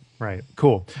 Right.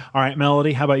 Cool. All right,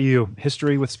 Melody, how about you?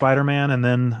 History with Spider-Man and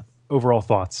then overall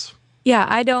thoughts. Yeah,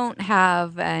 I don't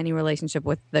have any relationship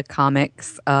with the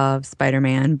comics of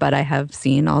Spider-Man, but I have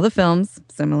seen all the films,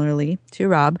 similarly to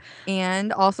Rob.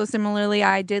 And also similarly,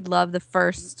 I did love the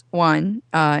first one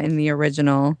in the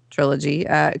original trilogy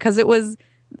because it was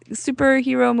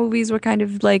superhero movies were kind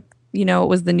of like, it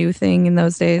was the new thing in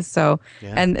those days. So,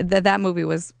 and that movie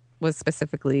was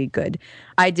specifically good.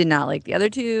 I did not like the other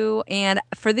two, and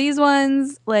for these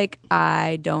ones, like,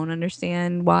 I don't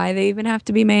understand why they even have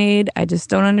to be made. I just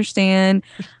don't understand.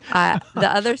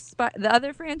 The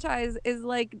other franchise is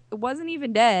like, wasn't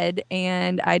even dead,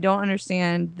 and I don't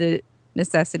understand the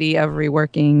necessity of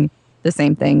reworking the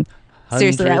same thing.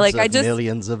 Seriously,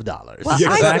 millions of dollars. Well,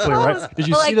 exactly right. Did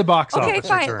you see the box office? Okay,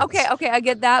 fine. Returns? Okay, I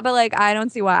get that, but like, I don't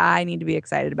see why I need to be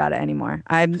excited about it anymore.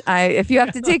 If you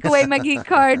have to take away my geek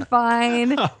card,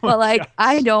 fine. But like,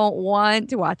 I don't want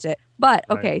to watch it. But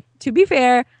okay, to be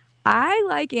fair, I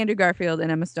like Andrew Garfield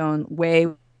and Emma Stone way,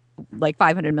 like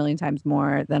 500 million times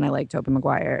more than I like Tobey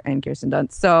Maguire and Kirsten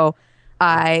Dunst. So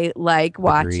I like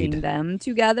watching them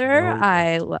together.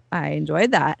 I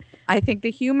enjoyed that. I think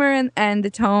the humor and the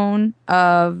tone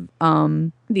of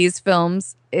these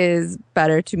films is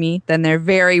better to me than their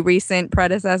very recent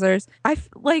predecessors.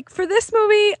 For this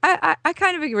movie, I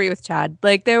kind of agree with Chad.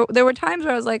 Like, there were times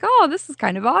where I was like, oh, this is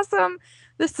kind of awesome.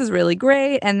 This is really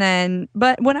great. And then,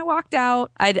 but when I walked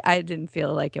out, I didn't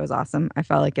feel like it was awesome. I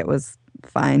felt like it was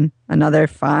fine. Another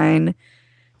fine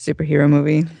superhero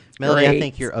movie. Melody, I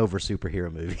think you're over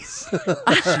superhero movies.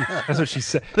 That's what she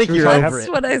said. I think you're over it. That's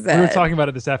what I said. We were talking about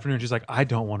it this afternoon. She's like, I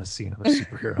don't want to see another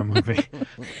superhero movie.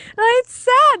 It's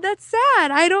sad. That's sad.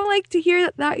 I don't like to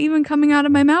hear that even coming out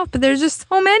of my mouth, but there's just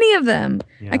so many of them.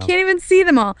 Yeah. I can't even see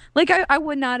them all. Like, I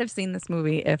would not have seen this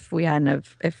movie if we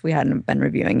hadn't been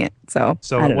reviewing it. So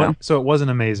I don't know. So it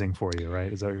wasn't amazing for you,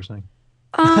 right? Is that what you're saying?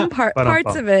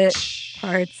 Parts of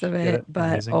it,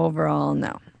 but amazing. Overall,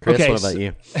 no. Chris, what about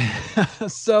you?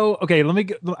 So, okay,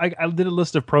 I did a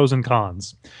list of pros and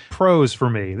cons. Pros for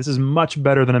me, this is much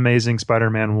better than Amazing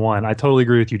Spider-Man 1. I totally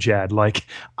agree with you, Chad. Like,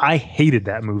 I hated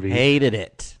that movie. Hated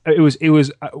it. It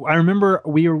was. I remember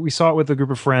we saw it with a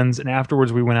group of friends, and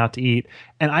afterwards we went out to eat,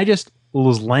 and I just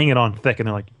was laying it on thick, and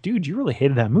they're like, "Dude, you really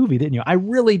hated that movie, didn't you?" I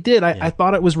really did. I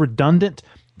thought it was redundant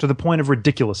to the point of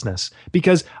ridiculousness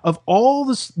because of all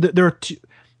this. There are two.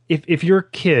 If you're a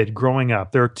kid growing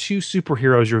up, there are two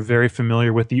superheroes you're very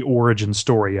familiar with the origin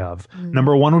story of.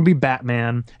 Number one would be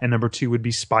Batman, and number two would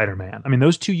be Spider-Man. I mean,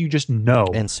 those two you just know.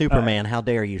 And Superman, how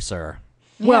dare you, sir?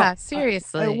 Well,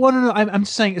 seriously. No. I'm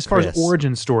just saying, as far as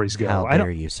origin stories go. How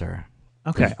dare you, sir?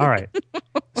 Okay, all right.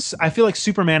 I feel like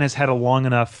Superman has had a long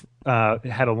enough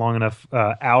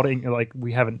outing. Like,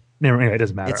 we haven't. Anyway, it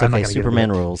doesn't matter. It's okay.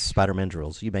 Superman rules. Spider-Man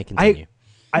rules. You may continue.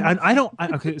 I don't.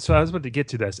 Okay, so I was about to get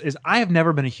to this. Is I have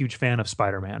never been a huge fan of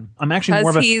Spider-Man. I'm actually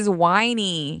more of a. He's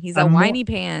whiny. He's a whiny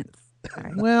pants.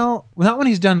 Well, not when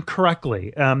he's done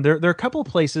correctly. There are a couple of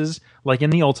places, like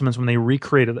in the Ultimates, when they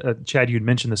recreated. Chad, you'd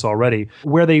mentioned this already,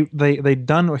 where they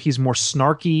done where he's more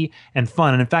snarky and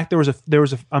fun. And in fact, there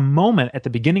was a moment at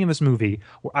the beginning of this movie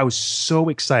where I was so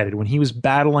excited when he was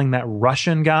battling that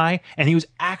Russian guy, and he was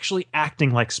actually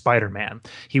acting like Spider-Man.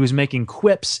 He was making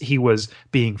quips. He was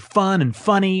being fun and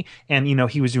funny, and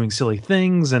he was doing silly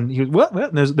things. And he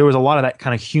was there was a lot of that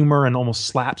kind of humor and almost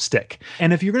slapstick.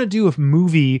 And if you're going to do a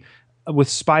movie with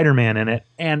Spider-Man in it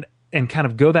and kind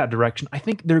of go that direction, I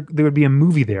think there would be a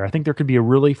movie there. I think there could be a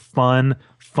really fun,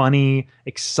 funny,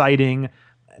 exciting,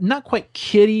 not quite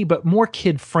kiddie, but more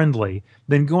kid-friendly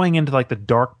than going into like the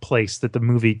dark place that the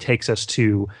movie takes us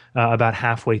to about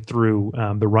halfway through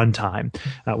the runtime,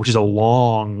 which is a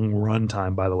long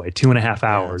runtime, by the way, 2.5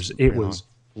 hours. It was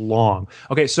long.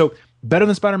 Okay, so better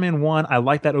than Spider-Man 1. I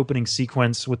like that opening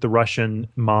sequence with the Russian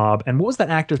mob. And what was that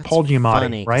actor? That's Paul Giamatti,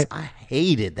 funny, right? I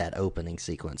hated that opening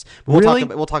sequence. Really?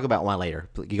 We'll talk about why later.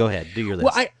 Go ahead. Do your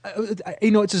list.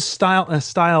 Well, it's a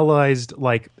stylized,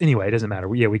 like, anyway, it doesn't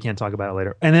matter. Yeah, we can't talk about it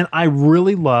later. And then I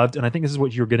really loved, and I think this is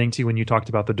what you were getting to when you talked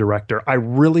about the director, I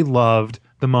really loved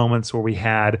the moments where we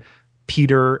had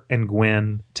Peter and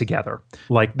Gwen together.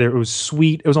 Like, it was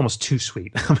sweet. It was almost too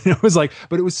sweet. I mean, it was like,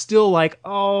 but it was still like,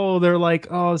 they're like,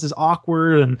 this is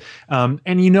awkward.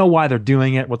 And you know why they're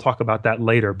doing it. We'll talk about that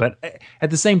later. But at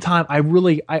the same time,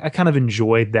 I kind of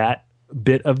enjoyed that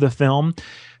bit of the film.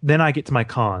 Then I get to my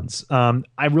cons.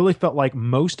 I really felt like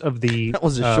most of the... That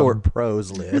was a short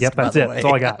pros list. Yep, that's it. That's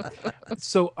all I got.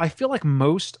 So I feel like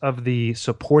most of the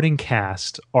supporting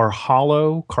cast are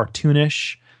hollow,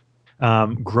 cartoonish,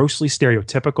 grossly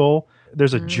stereotypical.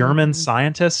 There's a German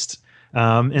scientist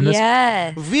in this.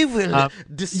 Yes. We will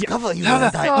discover you and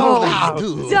I so only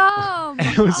do. Dumb.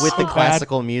 It was with so the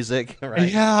classical music, right?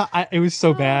 Yeah, it was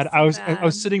so bad. so I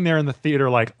was sitting there in the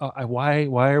theater like, why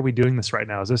are we doing this right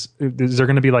now? Is there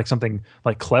going to be like something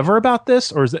like clever about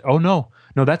this, or is it? Oh no,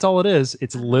 that's all it is.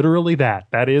 It's literally that.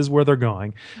 That is where they're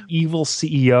going. Evil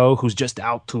CEO who's just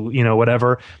out to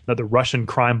whatever. The Russian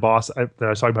crime boss that I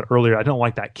was talking about earlier. I don't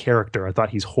like that character. I thought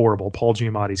he's horrible. Paul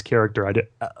Giamatti's character. I did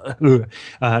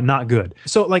not good.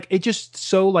 So like it just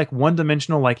so like one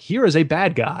dimensional. Like here is a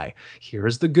bad guy. Here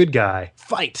is the good guy.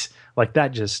 Fight. Like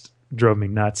that just drove me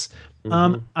nuts.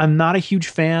 I'm not a huge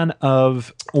fan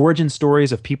of origin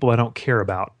stories of people I don't care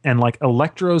about. And like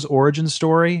Electro's origin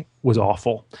story was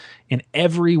awful. In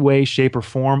every way, shape, or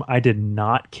form, I did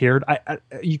not care.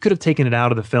 You could have taken it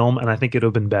out of the film, and I think it would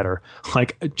have been better.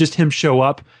 Like, just him show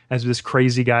up as this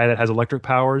crazy guy that has electric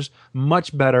powers,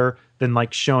 much better than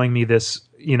like showing me this,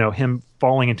 him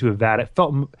falling into a vat. It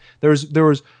felt there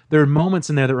were moments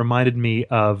in there that reminded me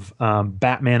of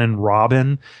Batman and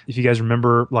Robin. If you guys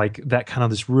remember, like that kind of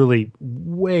this really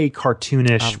way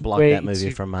cartoonish. I've blocked that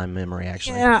movie from my memory,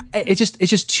 actually. Yeah,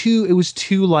 it was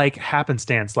too like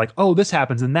happenstance. Like, oh, this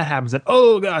happens and that happens, and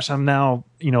oh gosh, I'm now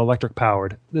electric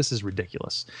powered. This is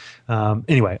ridiculous.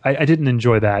 Anyway, I didn't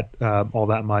enjoy that all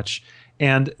that much.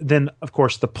 And then, of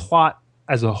course, the plot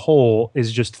as a whole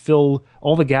is just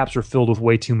all the gaps are filled with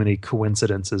way too many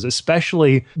coincidences,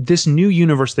 especially this new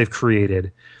universe they've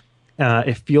created.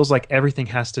 It feels like everything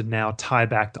has to now tie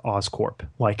back to Oscorp.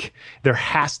 Like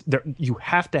you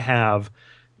have to have,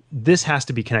 this has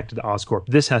to be connected to Oscorp.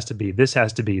 This has to be,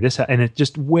 and it's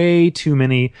just way too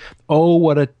many. Oh,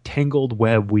 what a tangled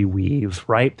web we weave,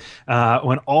 right?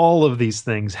 When all of these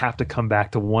things have to come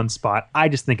back to one spot, I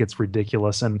just think it's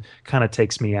ridiculous and kind of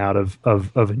takes me out of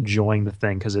enjoying the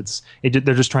thing because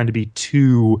they're just trying to be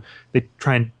they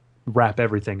try and wrap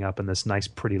everything up in this nice,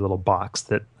 pretty little box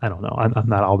that I don't know. I'm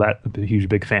not all that a huge,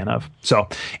 big fan of. So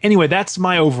anyway, that's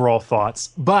my overall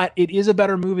thoughts. But it is a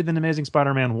better movie than Amazing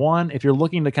Spider-Man 1. If you're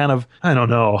looking to kind of, I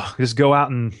don't know, just go out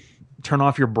and turn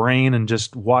off your brain and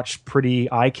just watch pretty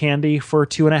eye candy for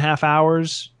 2.5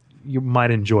 hours, you might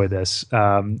enjoy this.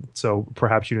 So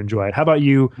perhaps you'd enjoy it. How about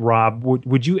you, Rob?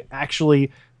 Would you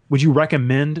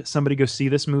recommend somebody go see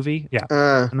this movie?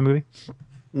 Yeah, in the movie?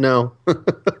 No,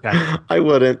 I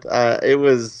wouldn't.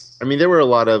 There were a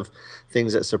lot of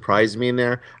things that surprised me in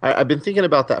there. I've been thinking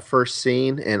about that first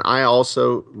scene, and I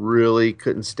also really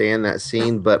couldn't stand that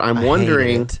scene. But I'm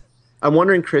wondering,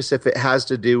 Chris, if it has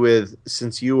to do with,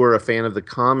 since you were a fan of the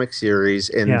comic series,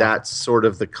 and that's sort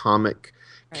of the comic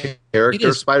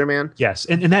character Spider-Man. Yes,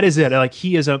 and that is it. Like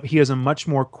he is a much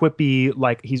more quippy,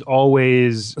 like he's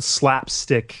always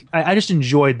slapstick. I just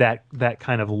enjoyed that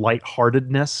kind of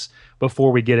lightheartedness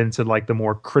before we get into like the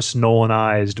more Chris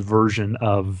Nolanized version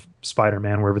of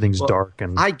Spider-Man where everything's dark.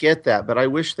 And I get that, but I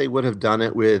wish they would have done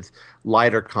it with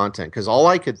lighter content, because all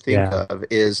I could think of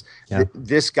is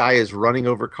this guy is running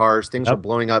over cars, things are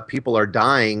blowing up, people are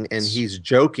dying, and he's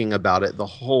joking about it the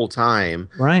whole time.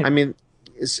 Right. I mean,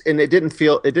 and it didn't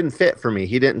fit for me.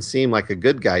 He didn't seem like a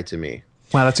good guy to me.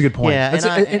 Wow, that's a good point. Yeah,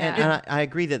 and I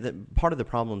agree that part of the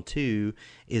problem too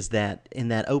is that in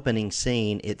that opening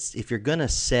scene, it's if you're gonna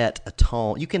set a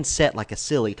tone, you can set like a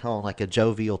silly tone, like a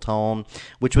jovial tone,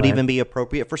 which would even be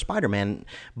appropriate for Spider-Man.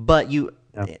 But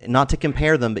not to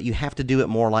compare them, but you have to do it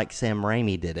more like Sam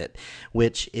Raimi did it,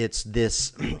 which it's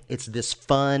this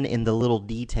fun in the little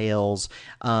details,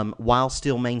 while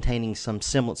still maintaining some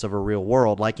semblance of a real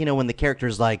world. Like, when the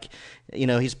character's like,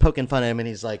 he's poking fun at him and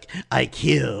he's like, "I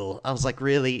kill." I was like,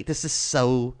 really? This is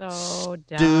so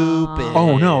stupid.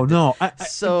 Oh no!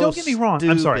 Don't get me wrong.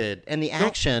 Stupid. I'm sorry. And the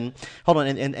action. Hold on.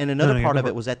 And another part of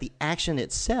it was that the action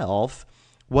itself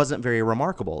wasn't very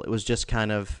remarkable. It was just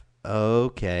kind of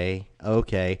okay.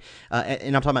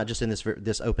 And I'm talking about just in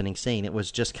this opening scene. It was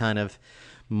just kind of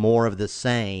more of the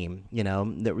same.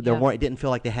 There weren't. It didn't feel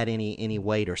like they had any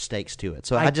weight or stakes to it.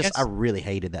 So I really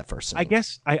hated that first scene. I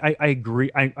guess I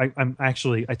agree. I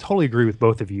totally agree with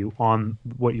both of you on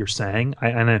what you're saying,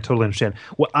 and I totally understand.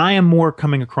 What I am more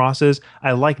coming across is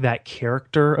I like that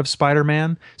character of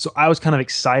Spider-Man. So I was kind of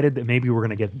excited that maybe we're going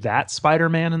to get that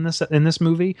Spider-Man in this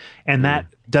movie, and that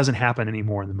doesn't happen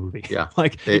anymore in the movie. Yeah,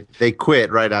 like they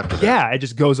quit right after that. Yeah, it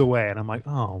just goes away, and I'm like,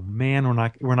 oh man,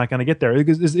 we're not going to get there.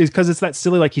 It's because it's that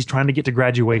silly, like he's trying to get to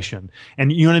graduation,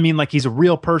 and you know what I mean. Like he's a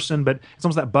real person, but it's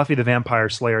almost that Buffy the Vampire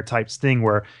Slayer type thing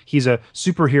where he's a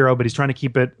superhero, but he's trying to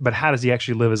keep it. But how does he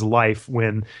actually live his life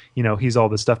when he's all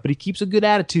this stuff? But he keeps a good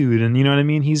attitude, and you know what I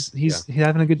mean. He's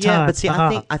having a good time. Yeah, but see,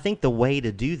 I think the way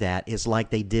to do that is like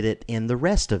they did it in the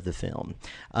rest of the film.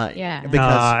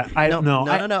 Because I don't know.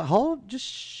 No. Hold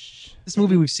just. This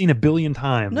movie we've seen a billion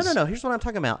times. No. Here's what I'm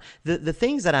talking about. The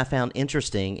things that I found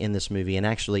interesting in this movie and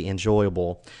actually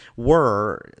enjoyable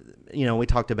were, we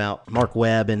talked about Mark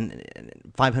Webb, and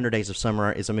 500 Days of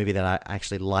Summer is a movie that I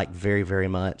actually like very, very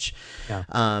much. Yeah.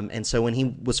 And so when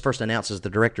he was first announced as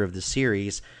the director of the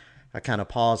series, I kind of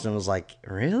paused and was like,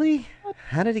 really?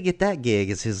 How did he get that gig?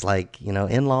 Is his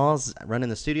in-laws running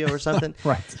the studio or something?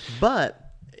 Right. But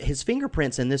his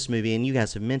fingerprints in this movie, and you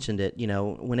guys have mentioned it,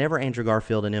 whenever Andrew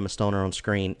Garfield and Emma Stone are on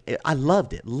screen, I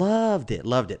loved it.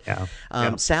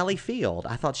 Yeah. Sally Field,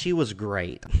 I thought she was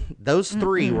great. Those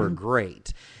three were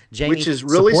great. Jamie, which has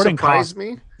really surprised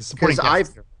me, because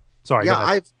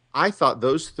I thought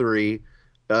those three,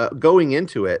 going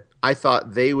into it, I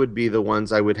thought they would be the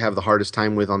ones I would have the hardest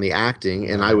time with on the acting,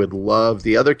 and I would love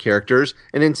the other characters.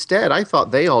 And instead, I thought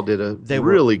they all did a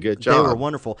really good job. They were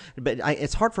wonderful. But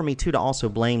it's hard for me, too, to also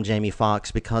blame Jamie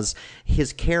Foxx, because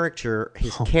his character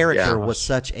was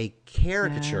such a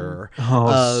caricature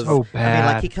of... so bad. I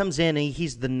mean, like, he comes in and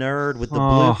he's the nerd with the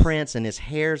blueprints, and his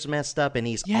hair's messed up, and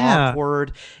he's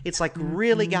awkward. It's like,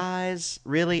 really, guys?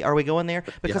 Really? Are we going there?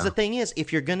 Because the thing is,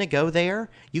 if you're going to go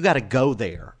there, you got to go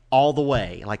there all the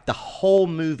way. Like, the whole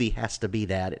movie has to be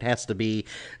that. It has to be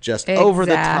just over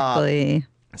the top,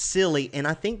 silly, and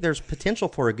I think there's potential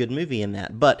for a good movie in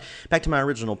that. But back to my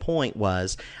original point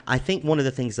was, I think one of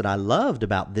the things that I loved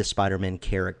about this Spider-Man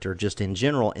character, just in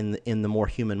general, in the more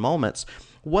human moments,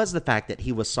 was the fact that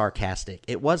he was sarcastic.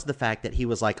 It was the fact that he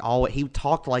was like, he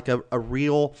talked like a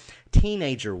real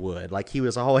teenager would. Like, he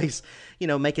was always,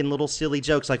 making little silly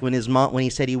jokes. Like when his mom, when he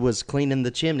said he was cleaning the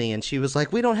chimney, and she was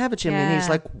like, "We don't have a chimney," and he's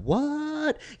like,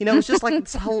 "What?" It's just like,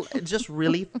 it's just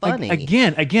really funny.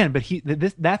 Again, but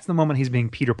that's the moment he's being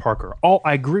Peter Parker.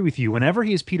 I agree with you. Whenever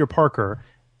he is Peter Parker,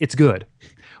 it's good.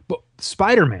 But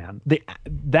Spider-Man,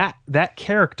 that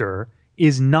character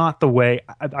is not the way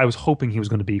I was hoping he was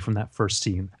going to be from that first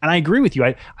scene. And I agree with you.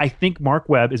 I think Mark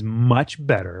Webb is much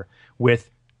better with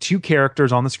two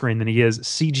characters on the screen than he is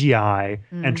CGI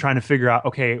and trying to figure out,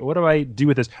 okay, what do I do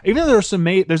with this? Even though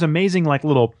there's amazing like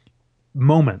little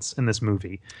moments in this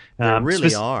movie. There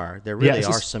really are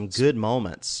some good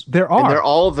moments. There are. And they're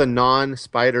all the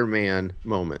non-Spider-Man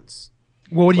moments.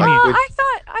 Well, what do you mean?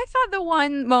 I thought the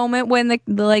one moment when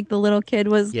the little kid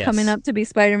was coming up to be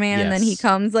Spider-Man, and then he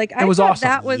comes, like, it was awesome.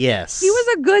 That was, he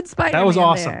was a good Spider-Man. That was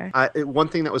awesome. One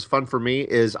thing that was fun for me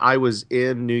is I was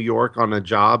in New York on a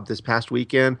job this past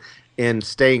weekend, and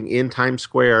staying in Times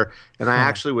Square. And I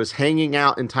actually was hanging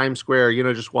out in Times Square,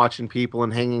 just watching people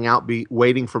and hanging out,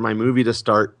 waiting for my movie to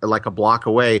start like a block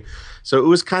away. So it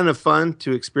was kind of fun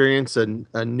to experience a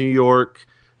New York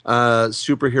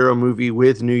superhero movie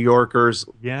with New Yorkers,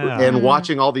 and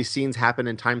watching all these scenes happen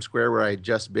in Times Square where I had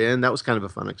just been. That was kind of a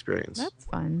fun experience. That's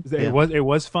fun. It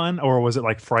was fun, or was it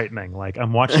like frightening? Like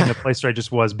I'm watching the place where I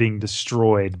just was being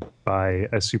destroyed by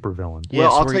a supervillain.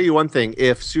 Well, I'll tell you one thing: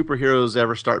 if superheroes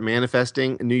ever start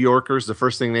manifesting, New Yorkers, the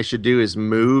first thing they should do is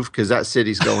move, because that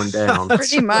city's going down.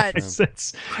 Pretty much.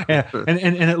 And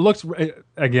it looks,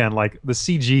 again, like the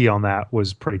CG on that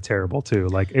was pretty terrible too.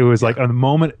 Like it was like on the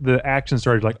moment the action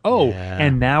started, like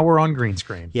and now we're on green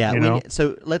screen.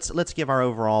 So let's give our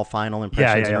overall final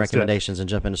impressions and recommendations and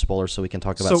jump into spoilers so we can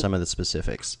talk about some of the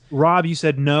specifics. Rob, you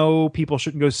said no, people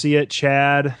shouldn't go see it.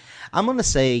 Chad, I'm going to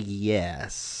say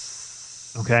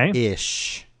yes. Okay.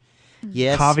 Ish.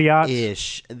 Yes. Caveat.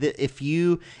 Ish. If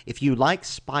you like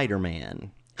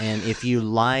Spider-Man and if you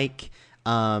like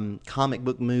comic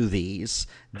book movies,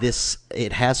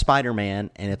 it has Spider-Man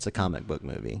and it's a comic book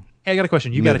movie. Hey, I got a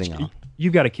question.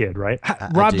 You've got a kid, right?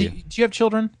 Rob, do you have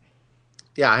children?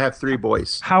 Yeah, I have 3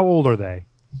 boys. How old are they?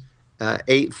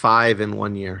 8, 5, and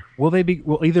 1 year. Will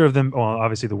either of them? Well,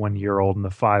 obviously the 1-year-old and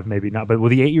the 5, maybe not. But will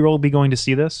the 8-year-old be going to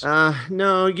see this?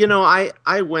 No.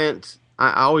 I went.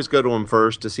 I always go to them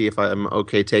first to see if I'm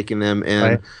okay taking them,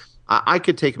 and I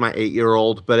could take my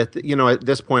 8-year-old, but at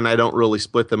this point I don't really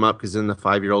split them up because then the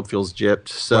 5-year-old feels gypped.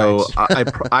 So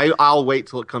I'll wait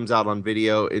till it comes out on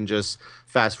video and just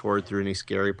fast forward through any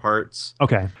scary parts.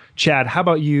 Okay, Chad, how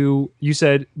about you? You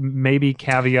said maybe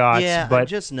caveats, but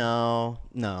just no.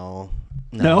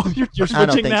 No, you're switching I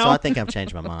don't think now? so. I think I've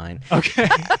changed my mind. Okay,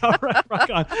 all right, rock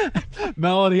on.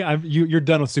 Melody, you're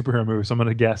done with superhero movies, so I'm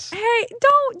gonna guess. Hey,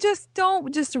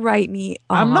 don't just write me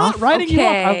off. I'm not writing you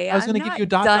off. I was I'm gonna give you a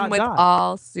not done with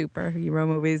all superhero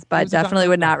movies, but definitely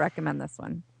would not recommend this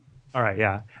one. All right,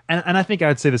 yeah, and I think I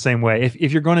would say the same way.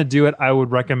 If you're going to do it, I would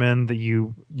recommend that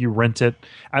you rent it.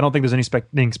 I don't think there's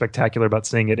anything spectacular about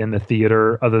seeing it in the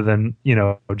theater, other than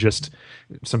just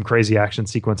some crazy action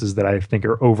sequences that I think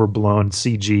are overblown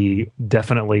CG.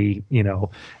 Definitely,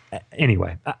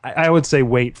 Anyway, I would say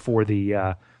wait for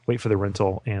the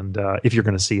rental, and if you're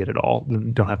going to see it at all,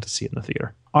 then don't have to see it in the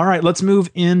theater. All right, let's move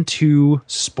into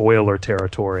spoiler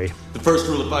territory. The first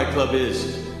rule of Fight Club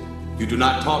is you do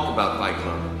not talk about Fight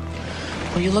Club.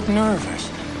 Well, you look nervous.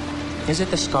 Is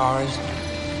it the scars?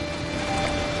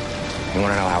 You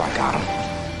want to know how I got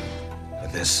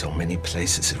them? There's so many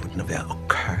places it would never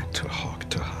occur to Hawk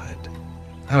to hide.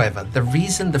 However, the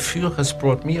reason the Führers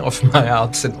brought me off my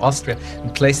Alps in Austria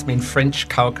and placed me in French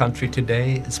cow country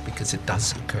today is because it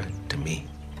does occur to me.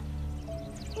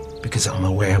 Because I'm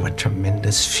aware what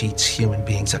tremendous feats human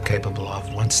beings are capable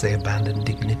of once they abandon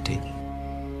dignity.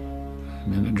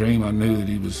 And in the dream, I knew that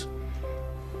he was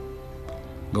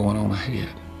going on ahead.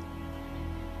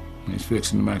 He's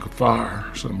fixing to make a fire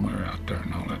somewhere out there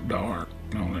in all that dark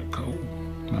and all that cold.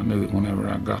 And I knew that whenever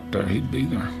I got there, he'd be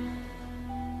there.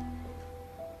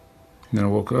 And then I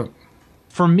woke up.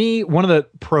 For me, one of the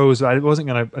pros, I didn't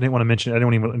want to mention it, I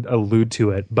didn't even allude to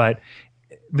it, but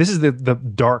this is the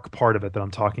dark part of it that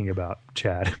I'm talking about,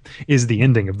 Chad, is the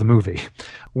ending of the movie.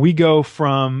 We know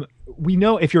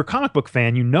if you're a comic book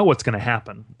fan, you know what's going to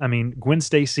happen. I mean, Gwen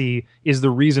Stacy is the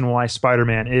reason why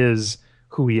Spider-Man is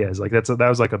who he is. Like that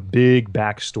was like a big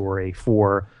backstory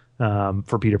for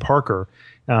Peter Parker.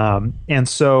 And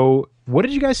so what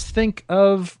did you guys think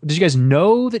of? Did you guys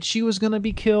know that she was going to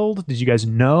be killed? Did you guys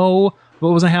know what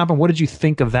was going to happen? What did you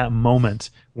think of that moment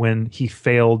when he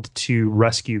failed to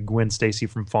rescue Gwen Stacy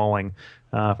from falling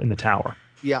in the tower?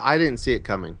 Yeah, I didn't see it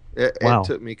coming. It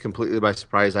took me completely by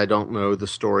surprise. I don't know the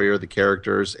story or the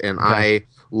characters, and I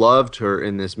loved her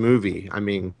in this movie. I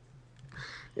mean,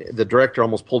 the director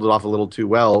almost pulled it off a little too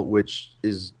well, which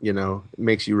is,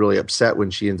 makes you really upset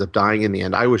when she ends up dying in the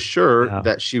end. I was sure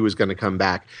that she was going to come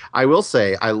back. I will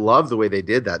say, I love the way they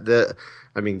did that.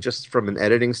 Just from an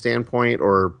editing standpoint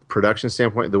or production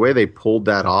standpoint, the way they pulled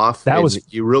that off,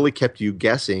 you really kept you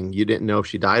guessing. You didn't know if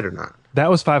she died or not. That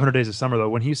was 500 Days of Summer, though.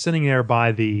 When he was sitting there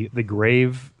by the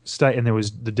grave site and there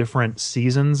was the different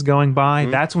seasons going by,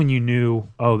 that's when you knew,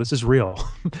 oh, this is real.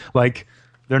 Like,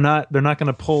 they're not going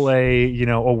to pull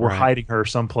we're hiding her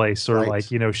someplace, or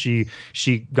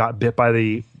she got bit by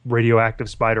the radioactive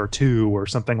spider too, or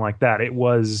something like that. It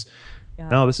was,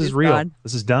 no, this is real. Done.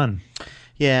 This is done.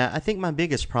 Yeah, I think my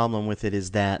biggest problem with it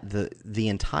is that the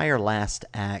entire last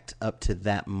act up to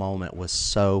that moment was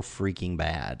so freaking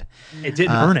bad. It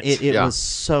didn't earn it. It was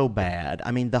so bad.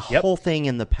 I mean, the whole thing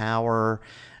in the power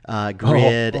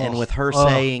grid, and with her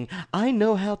saying, "I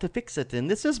know how to fix it, and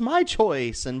this is my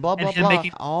choice," and blah blah blah.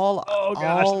 All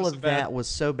of that was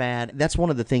so bad. That's one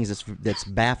of the things that's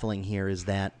baffling here is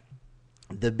that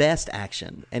the best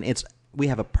action, and we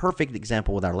have a perfect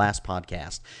example with our last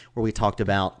podcast where we talked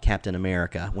about Captain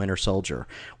America, Winter Soldier,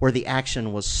 where the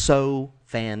action was so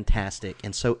fantastic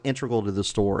and so integral to the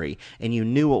story, and you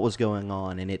knew what was going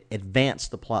on, and it advanced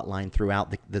the plot line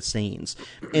throughout the scenes.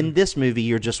 In this movie,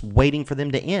 you're just waiting for them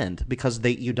to end because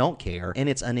you don't care, and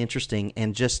it's uninteresting,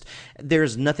 and just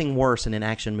there's nothing worse in an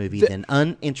action movie than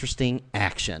uninteresting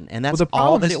action, and that's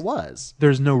all that it was.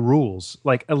 There's no rules.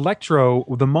 Like Electro,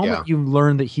 the moment you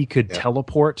learned that he could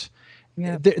teleport,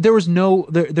 there was no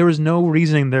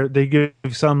reasoning there. They give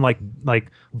some like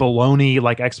baloney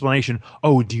like explanation.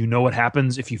 Oh, do you know what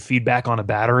happens if you feed back on a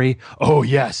battery? Oh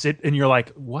yes, and you're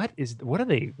like, what are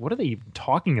they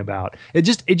talking about? It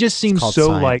just seems so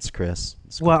science, like Chris.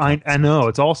 Well, I know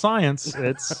it's all science.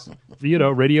 It's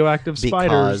radioactive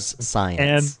spiders, because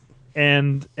science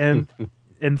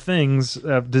and things,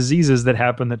 diseases that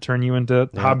happen that turn you into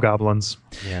hobgoblins.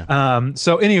 Yeah.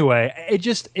 So anyway,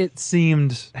 it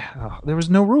seemed there was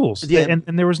no rules, and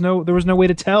there was no way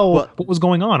to tell what was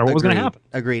going on or what was going to happen.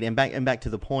 Agreed. And back to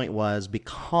the point was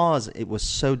because it was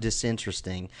so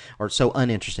disinteresting or so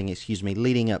uninteresting,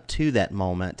 leading up to that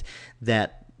moment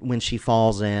that. When she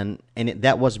falls in, and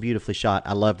that was beautifully shot.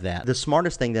 I loved that. The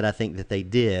smartest thing that I think that they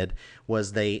did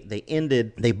was they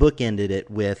bookended it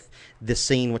with this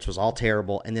scene, which was all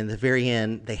terrible, and then at the very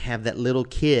end, they have that little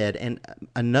kid. And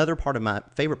another part of my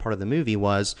favorite part of the movie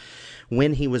was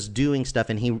when he was doing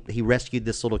stuff, and he rescued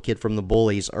this little kid from the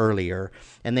bullies earlier,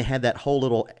 and they had that whole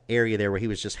little area there where he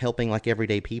was just helping like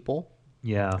everyday people.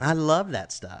 Yeah, I love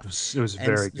that stuff. It was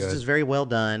very good. It's just very well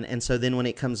done. And so then when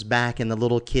it comes back and the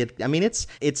little kid, I mean, it's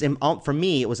for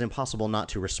me, it was impossible not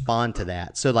to respond to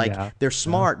that. So they're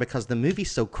smart because the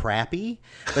movie's so crappy,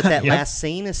 but that last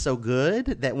scene is so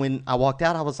good that when I walked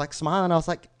out, I was like smiling. I was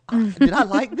like, did I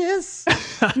like this?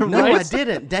 No, I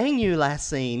didn't. Dang you, last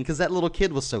scene, because that little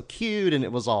kid was so cute and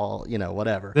it was all,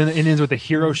 whatever. Then it ends with a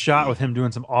hero shot with him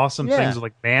doing some awesome things with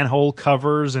like manhole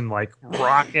covers and like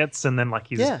rockets, and then like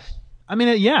he's. Yeah. I mean,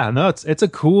 it's a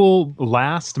cool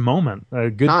last moment, a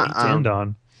good beat to end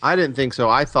on. I didn't think so.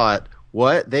 I thought,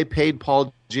 what? They paid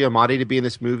Paul Giamatti to be in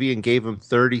this movie and gave him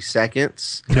 30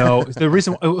 seconds? No, the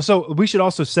reason. So we should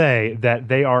also say that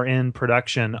they are in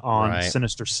production on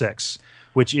Sinister Six,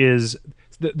 which is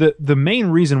the main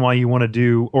reason why you want to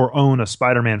do or own a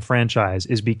Spider-Man franchise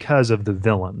is because of the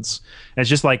villains. And it's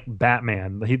just like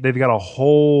Batman. They've got a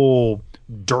whole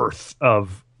dearth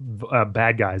of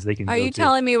bad guys they can Are go you to.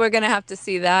 telling me we're gonna have to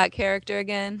see that character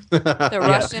again? The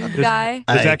Russian guy?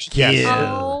 There's actually,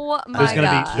 oh my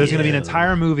god. There's gonna be an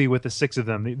entire movie with the six of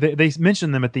them. They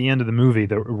mention them at the end of the movie.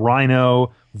 The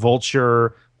Rhino,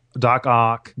 Vulture, Doc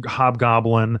Ock,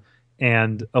 Hobgoblin,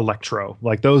 and Electro.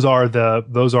 Like those are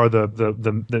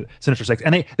the Sinister Six.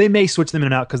 And they may switch them in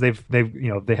and out because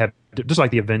they have, just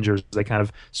like the Avengers, they kind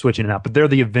of switch in and out, but they're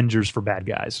the Avengers for bad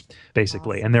guys,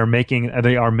 basically. Awesome. And they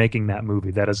are making that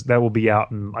movie. That will be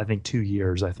out in, I think, 2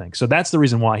 years, I think. So that's the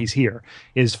reason why he's here,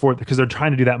 is because they're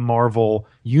trying to do that Marvel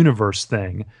universe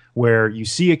thing where you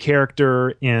see a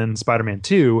character in Spider-Man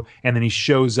 2 and then he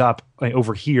shows up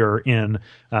over here in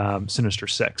Sinister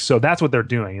Six. So that's what they're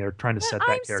doing. They're trying to set that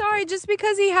character. I'm sorry, just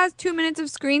because he has 2 minutes of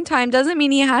screen time doesn't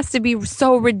mean he has to be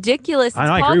so ridiculous. It's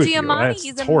Paul Giamatti.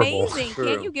 He's amazing. True.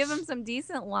 Can't you give him some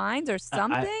decent lines or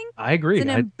something? I agree. It's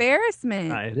an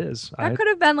embarrassment. It is. That could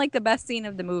have been like the best scene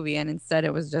of the movie, and instead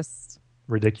it was just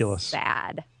ridiculous.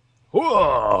 Sad.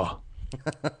 Whoa!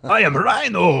 I am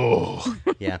Rhino.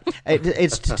 Yeah,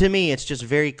 it's to me, it's just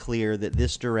very clear that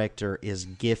this director is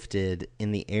gifted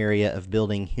in the area of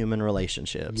building human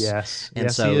relationships. Yes,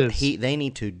 and so they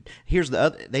need to.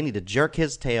 They need to jerk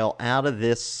his tail out of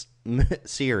this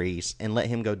series and let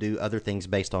him go do other things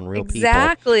based on real people.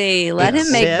 Exactly. Let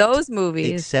him make those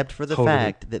movies. Except for the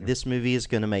fact that this movie is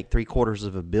going to make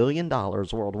 $750 million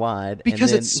worldwide. Because and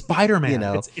then, it's Spider-Man.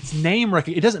 It's name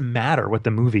recognition. It doesn't matter what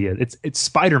the movie is. It's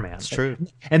Spider-Man. It's true.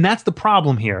 And that's the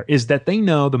problem here, is that they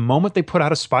know the moment they put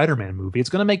out a Spider-Man movie,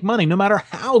 it's going to make money no matter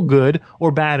how good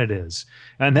or bad it is.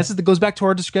 And that goes back to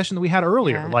our discussion that we had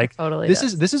earlier. This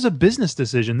is a business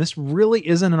decision. This really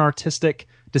isn't an artistic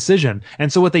decision.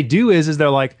 And so what they do is they're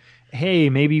like, hey,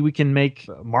 maybe we can make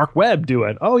Mark Webb do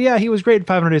it. Oh yeah, he was great in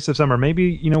 500 Days of Summer.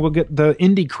 Maybe, we'll get the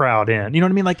indie crowd in. You know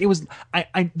what I mean? Like it was,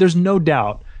 there's no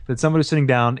doubt that somebody was sitting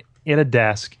down at a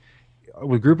desk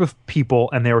with a group of people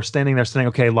and they were standing there saying,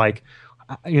 okay, like,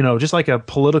 just like a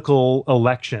political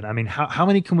election. I mean, how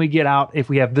many can we get out if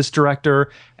we have this director?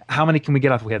 how many can we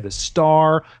get off? We have this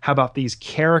star. How about these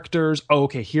characters? Oh,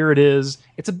 okay, here it is.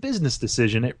 It's a business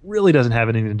decision. It really doesn't have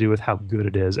anything to do with how good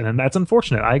it is, and that's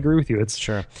unfortunate. I agree with you. It's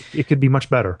sure it could be much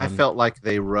better. I felt like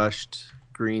they rushed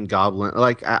Green Goblin.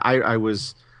 Like I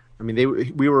was. I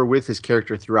mean, we were with his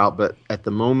character throughout, but at the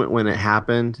moment when it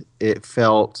happened, it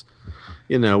felt,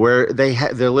 where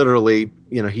they're literally,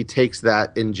 he takes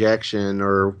that injection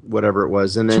or whatever it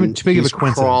was, and then too big of a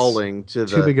coincidence. Crawling to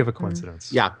too big of a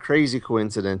coincidence. Yeah, crazy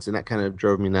coincidence, and that kind of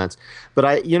drove me nuts.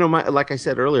 But like I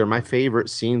said earlier, my favorite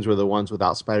scenes were the ones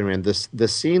without Spider-Man. The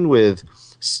scene with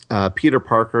Peter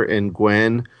Parker and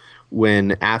Gwen,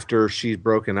 when after she's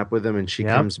broken up with him and she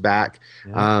comes back,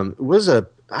 was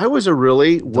a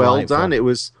really well done. It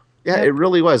was, it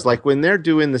really was. Like when they're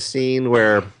doing the scene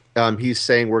where he's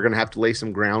saying we're going to have to lay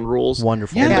some ground rules.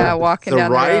 Wonderful. Yeah, walking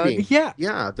down writing, the road.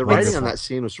 Yeah, the writing on that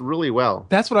scene was really well.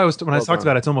 That's what I was when I talked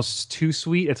about it. It's almost too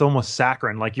sweet. It's almost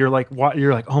saccharine. Like you're like, what?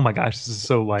 You're like, oh my gosh, this is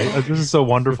so light. This is so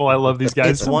wonderful. I love these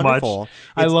guys so wonderful. much.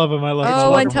 I love them. I love them.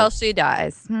 Oh, until she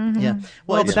dies. Mm-hmm. Yeah.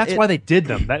 Well, but that's why they did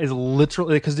them. That is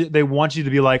literally because they want you to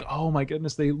be like, oh my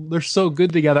goodness, they're so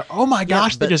good together. Oh my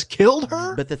gosh, they just killed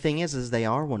her. But the thing is they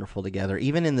are wonderful together.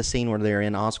 Even in the scene where they're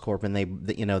in Oscorp and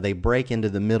they break into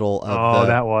the middle of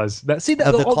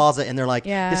the closet, and they're like,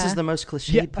 this is the most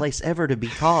cliched place ever to be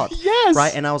caught. Yes.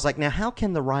 Right? And I was like, now how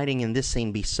can the writing in this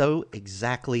scene be so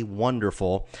exactly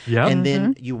wonderful? Yeah. And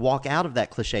then you walk out of that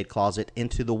cliched closet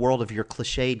into the world of your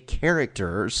cliched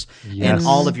characters and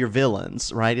all of your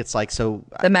villains, right? It's like, so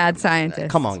the mad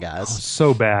scientist. Come on, guys. Oh,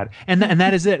 so bad. And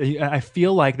that is it. I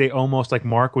feel like they almost, like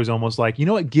Mark was almost like, you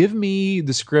know what, give me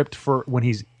the script for when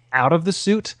he's out of the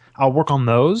suit. I'll work on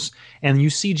those. And you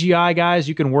CGI guys,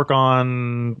 you can work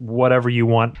on whatever you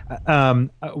want.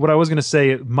 What I was going to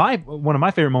say, one of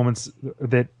my favorite moments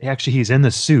that actually he's in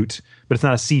the suit, but it's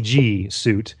not a CG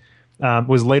suit,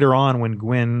 was later on when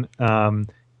Gwen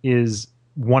is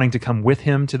wanting to come with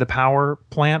him to the power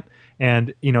plant.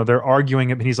 And, they're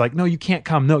arguing, and he's like, no, you can't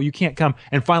come. No, you can't come.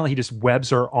 And finally, he just webs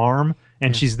her arm,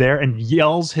 and she's there and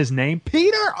yells his name,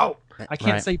 Peter. Oh, I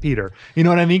can't say Peter. You know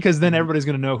what I mean? Because then everybody's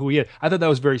going to know who he is. I thought that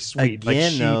was very sweet.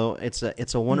 Again, though, it's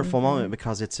a wonderful moment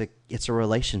because it's a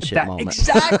relationship moment.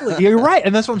 Exactly. You're right,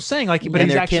 and that's what I'm saying. Like, but and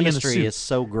he's their actually chemistry in the suit. is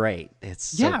so great. It's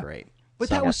so great. But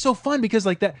that was so fun because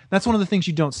like that's one of the things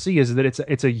you don't see is that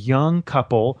it's a young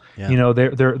couple. Yeah.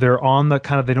 They're on the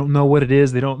kind of, they don't know what it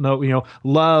is. They don't know,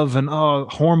 love and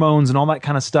hormones and all that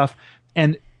kind of stuff.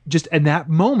 And just in that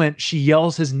moment, she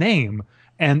yells his name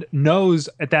and knows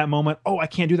at that moment, oh, I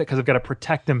can't do that because I've got to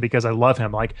protect him because I love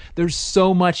him. Like there's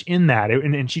so much in that.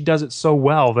 And she does it so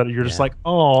well that you're just like,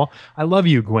 oh, I love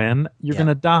you, Gwen. You're going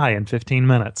to die in 15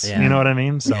 minutes. Yeah. You know what I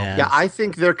mean? So yeah, I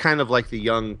think they're kind of like the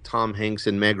young Tom Hanks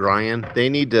and Meg Ryan. They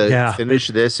need to finish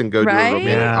this and go do a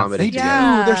romantic comedy. They do.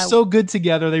 They're so good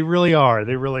together. They really are.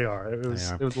 They really are. It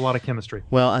was a lot of chemistry.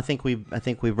 Well, I think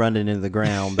we've run it into the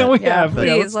ground. But,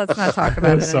 please let's not talk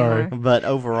about it anymore. But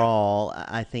overall,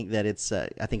 I think that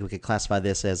I think we could classify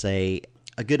this as a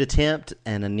good attempt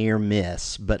and a near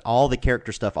miss. But all the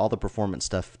character stuff, all the performance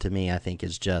stuff, to me, I think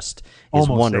is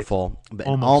wonderful. But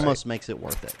almost makes it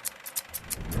worth it.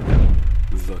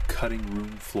 The cutting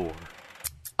room floor.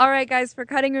 All right, guys, for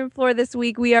Cutting Room Floor this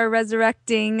week, we are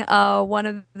resurrecting one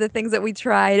of the things that we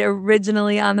tried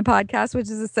originally on the podcast, which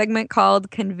is a segment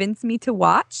called Convince Me to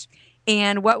Watch.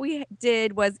 And what we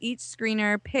did was each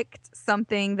screener picked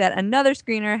something that another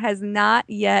screener has not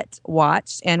yet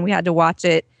watched, and we had to watch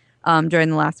it during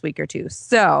the last week or two.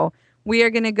 So we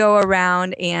are going to go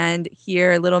around and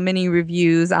hear little mini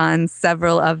reviews on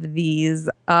several of these,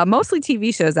 mostly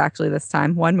TV shows actually this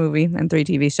time, 1 movie and 3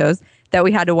 TV shows that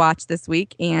we had to watch this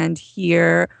week, and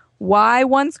hear why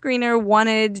one screener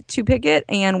wanted to pick it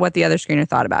and what the other screener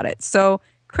thought about it. So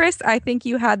Chris, I think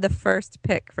you had the first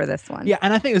pick for this one. Yeah,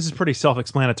 and I think this is pretty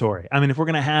self-explanatory. I mean, if we're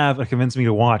going to have a Convince Me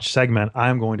to Watch segment,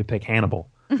 I'm going to pick Hannibal.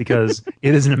 Because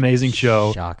it is an amazing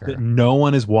show that no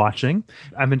one is watching.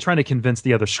 I've been trying to convince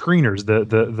the other screeners,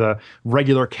 the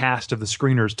regular cast of the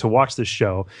screeners, to watch this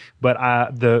show, but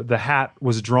the hat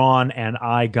was drawn and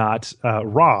I got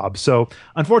Rob. So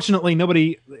unfortunately,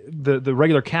 the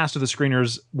regular cast of the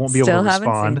screeners won't be able to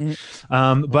respond.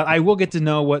 But I will get to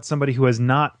know what somebody who has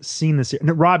not seen the series.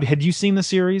 Rob, had you seen the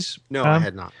series? No, I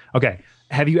had not. Okay.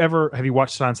 Have you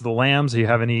watched Silence of the Lambs? Do you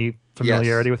have any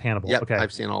familiarity with Hannibal? Yep, okay.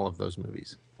 I've seen all of those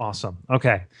movies. Awesome.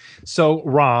 Okay. So,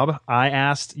 Rob, I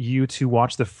asked you to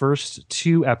watch the first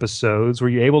 2 episodes. Were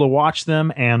you able to watch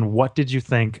them? And what did you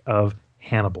think of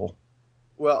Hannibal?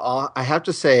 Well, I have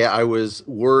to say I was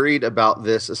worried about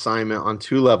this assignment on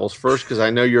two levels. First, because I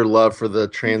know your love for the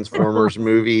Transformers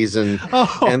movies and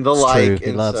the like, True. He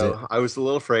and loves so it. I was a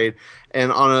little afraid.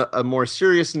 And on a more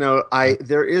serious note,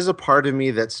 there is a part of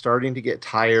me that's starting to get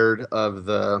tired of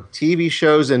the TV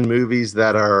shows and movies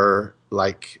that are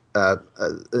like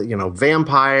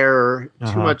vampire,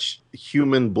 too much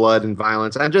human blood and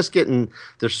violence.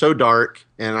 They're so dark,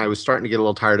 and I was starting to get a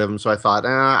little tired of them. So I thought,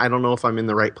 I don't know if I'm in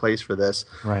the right place for this.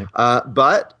 Right.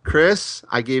 But Chris,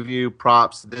 I give you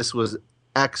props. This was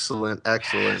excellent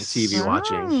TV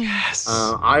watching. Yes.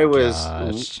 I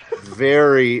was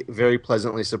very, very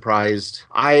pleasantly surprised.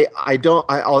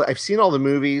 I've seen all the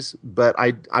movies, but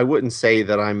I wouldn't say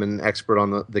that I'm an expert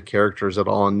on the characters at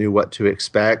all and knew what to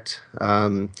expect.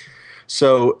 And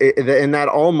that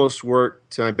almost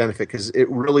worked to my benefit because it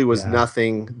really was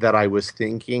nothing that I was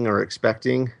thinking or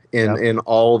expecting in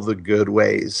all the good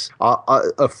ways.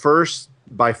 First,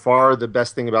 by far, the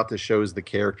best thing about this show is the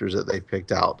characters that they've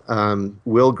picked out.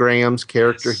 Will Graham's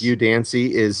character, Hugh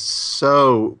Dancy, is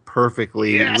so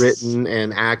perfectly written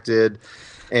and acted.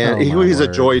 And he's a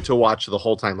joy to watch the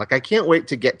whole time. Like, I can't wait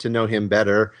to get to know him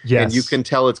better. Yes. And you can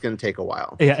tell it's going to take a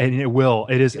while. Yeah, and it will.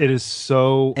 It is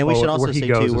so. And we should also say,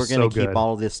 too, we're going to keep good.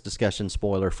 all of this discussion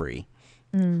spoiler-free.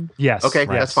 Yes. Okay,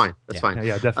 right. that's fine. That's fine.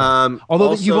 Yeah, definitely.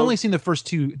 Although you've only seen the first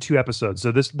two episodes,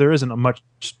 so there isn't much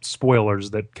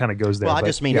spoilers that kind of goes there. Well, I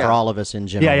just mean for all of us in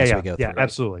general as we go through. Yeah,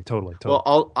 absolutely, totally. Well,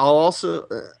 I'll also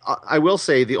I will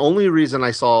say the only reason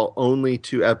I saw only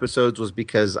 2 episodes was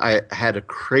because I had a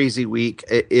crazy week.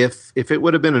 If it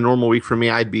would have been a normal week for me,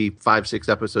 I'd be 5-6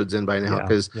 episodes in by now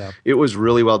because it was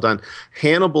really well done.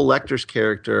 Hannibal Lecter's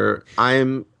character,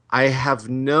 I have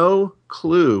no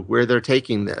clue where they're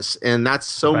taking this, and that's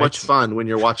so much fun when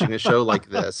you're watching a show like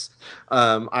this.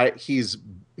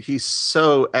 He's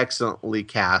so excellently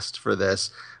cast for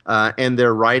this, and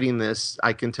they're writing this.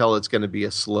 I can tell it's going to be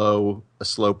a slow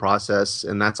process,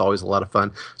 and that's always a lot of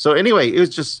fun. So anyway,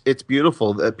 it's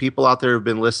beautiful that people out there have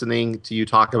been listening to you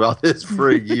talk about this for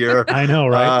a year. I know,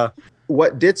 right?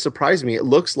 What did surprise me, it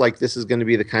looks like this is going to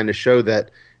be the kind of show that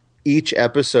each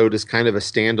episode is kind of a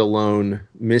standalone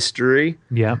mystery,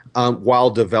 while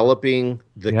developing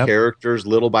the characters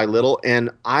little by little.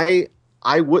 And I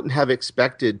wouldn't have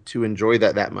expected to enjoy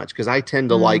that much because I tend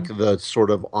to like the sort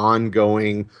of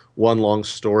ongoing one long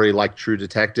story like True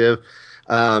Detective.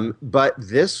 But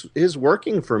this is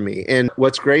working for me. And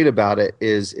what's great about it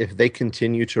is if they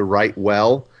continue to write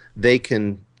well, they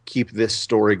can keep this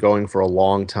story going for a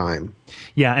long time.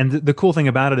 Yeah, and the cool thing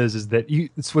about it is that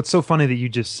it's what's so funny that you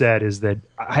just said is that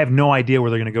I have no idea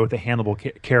where they're going to go with the Hannibal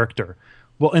character.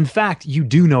 Well, in fact, you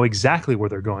do know exactly where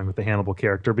they're going with the Hannibal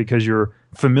character because you're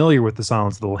familiar with the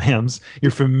Silence of the Lambs.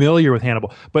 You're familiar with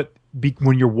Hannibal. But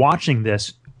when you're watching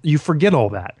this, you forget all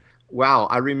that. Wow,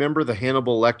 I remember the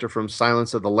Hannibal Lecter from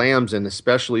Silence of the Lambs, and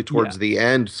especially towards the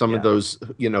end, some of those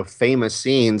famous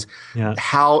scenes. Yeah.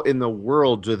 How in the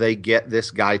world do they get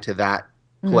this guy to that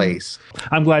place?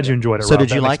 I'm glad you enjoyed it. So Rob.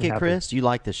 did you like it, Chris? You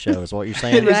like this show, is what you're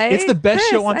saying? It's the best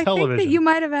show on I television. think that you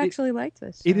might have actually liked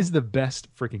this show. It is the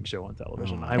best freaking show on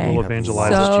television. I Okay. will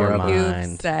evangelize So it to your you've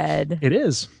mind. said. It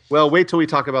is. Well, wait till we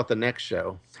talk about the next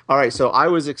show. All right, so I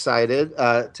was excited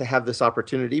to have this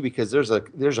opportunity because there's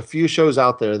a few shows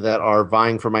out there that are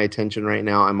vying for my attention right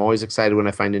now. I'm always excited when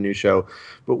I find a new show,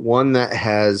 but one that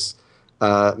has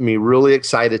me really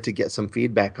excited to get some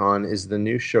feedback on is the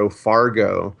new show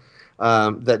Fargo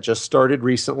that just started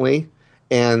recently.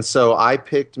 And so I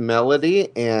picked Melody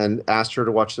and asked her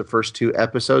to watch the first 2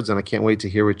 episodes, and I can't wait to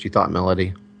hear what you thought,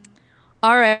 Melody.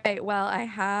 All right. Well, I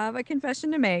have a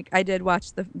confession to make. I did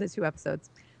watch the 2 episodes.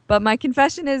 But my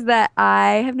confession is that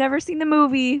I have never seen the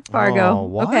movie Fargo. Oh,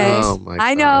 what? Okay. Oh, my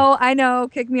I know.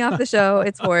 Kick me off the show.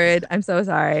 It's horrid. I'm so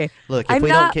sorry. Look, if we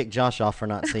don't kick Josh off for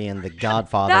not seeing The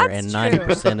Godfather and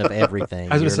 90% of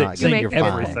everything, I was you're going not to say, going to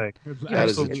everything. That is the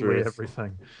Absolutely truth.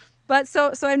 everything. But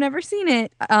so I've never seen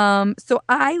it. So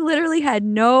I literally had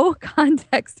no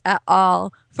context at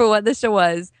all for what the show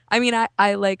was. I mean,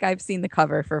 I've seen the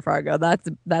cover for Fargo.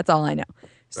 That's all I know.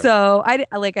 So I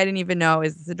didn't even know,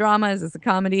 is this a drama? Is this a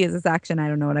comedy? Is this action? I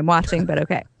don't know what I'm watching, but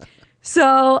okay.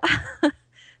 So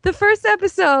the first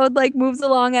episode moves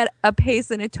along at a pace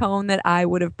and a tone that I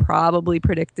would have probably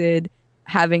predicted,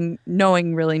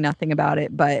 knowing really nothing about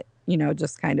it, but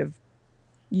just kind of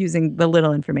using the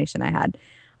little information I had.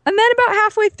 And then about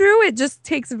halfway through, it just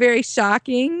takes a very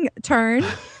shocking turn.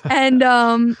 And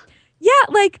I'm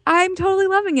totally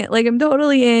loving it. I'm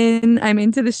totally in. I'm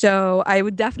into the show. I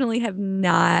would definitely have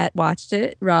not watched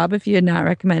it, Rob, if you had not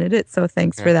recommended it. So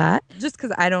thanks for that. Just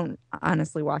because I don't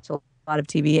honestly watch a a lot of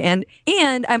TV,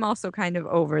 and I'm also kind of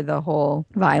over the whole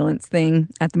violence thing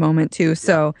at the moment too.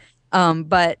 So,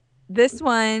 but this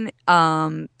one,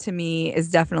 to me, is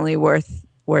definitely worth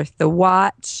the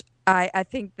watch. I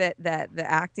think that the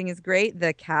acting is great.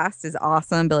 The cast is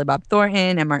awesome. Billy Bob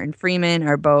Thornton and Martin Freeman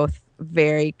are both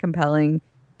very compelling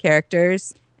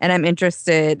characters, and I'm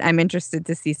interested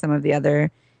to see some of the other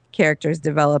characters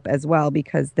develop as well,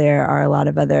 because there are a lot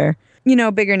of other,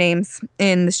 bigger names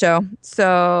in the show.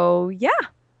 So yeah,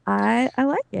 I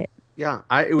like it. Yeah,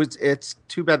 it's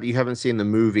too bad that you haven't seen the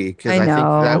movie, because I think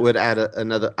know. that would add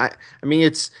another. I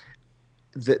mean,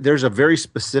 there's a very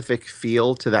specific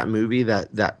feel to that movie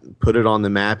that put it on the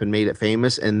map and made it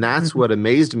famous, and that's what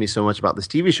amazed me so much about this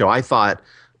TV show. I thought,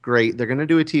 great, they're going to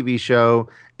do a TV show,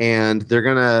 and they're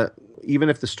going to, even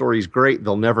if the story's great,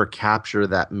 they'll never capture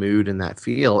that mood and that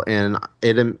feel, and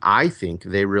I think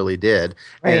they really did.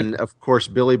 Right. And of course,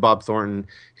 Billy Bob Thornton,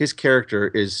 his character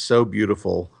is so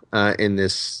beautiful in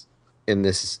this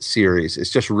series. It's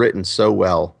just written so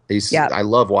well. I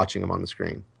love watching him on the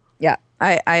screen. Yeah,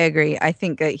 I agree. I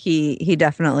think that he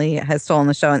definitely has stolen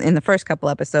the show in the first couple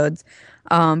episodes.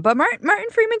 But Martin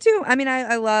Freeman too. I mean,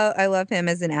 I love him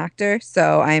as an actor,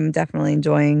 so I'm definitely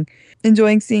enjoying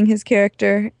seeing his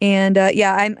character. And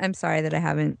I'm sorry that I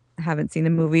haven't seen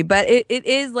the movie, but it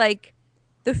is like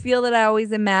the feel that I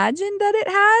always imagined that it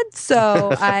had. So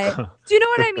do you know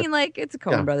what I mean? Like, it's a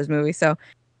Coen Brothers movie. So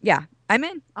yeah, I'm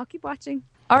in. I'll keep watching.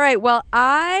 All right. Well,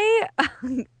 I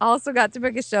also got to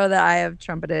pick a show that I have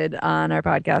trumpeted on our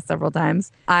podcast several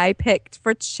times. I picked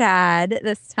for Chad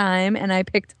this time, and I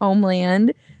picked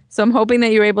Homeland. So I'm hoping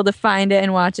that you were able to find it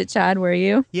and watch it. Chad, were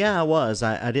you? Yeah, I was.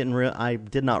 I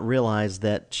did not realize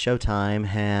that Showtime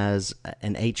has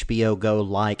an HBO Go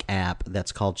like app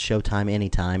that's called Showtime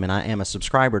Anytime, and I am a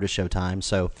subscriber to Showtime.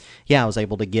 So yeah, I was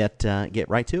able to get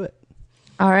right to it.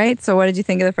 All right. So what did you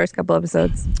think of the first couple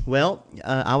episodes? Well,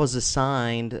 I was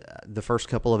assigned the first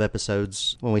couple of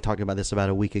episodes when we talked about this about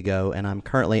a week ago, and I'm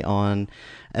currently on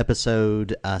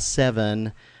episode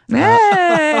 7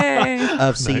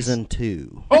 of season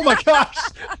 2. Oh my gosh!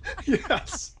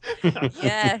 Yes.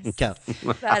 Yes. Okay.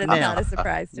 That is not a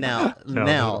surprise to me.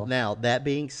 Now, that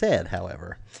being said,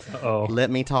 however, let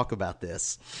me talk about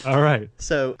this. All right.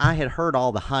 So I had heard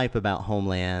all the hype about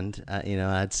Homeland.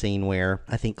 I'd seen where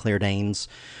I think Claire Danes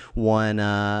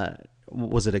won.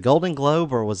 Was it a Golden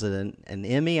Globe or was it an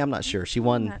Emmy? I'm not sure. She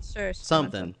won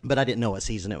something, but I didn't know what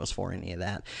season it was for, any of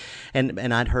that.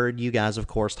 And I'd heard you guys, of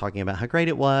course, talking about how great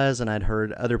it was, and I'd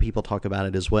heard other people talk about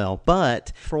it as well.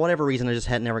 But for whatever reason, I just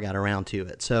had never got around to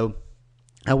it. So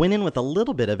I went in with a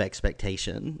little bit of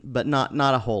expectation, but not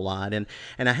a whole lot. And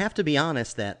I have to be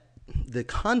honest that the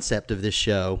concept of this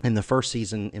show, and the first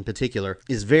season in particular,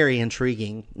 is very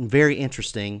intriguing, very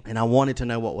interesting, and I wanted to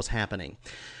know what was happening.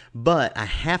 But I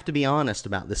have to be honest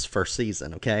about this first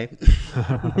season, okay?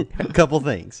 A couple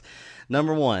things.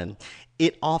 Number one,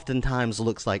 it oftentimes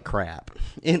looks like crap.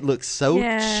 It looks so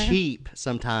cheap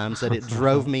sometimes that it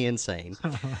drove me insane.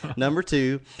 Number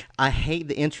two, I hate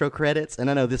the intro credits,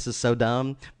 and I know this is so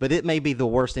dumb, but it may be the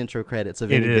worst intro credits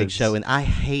of any big show, and I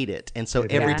hate it. And so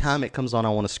every time it comes on, I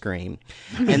want to scream.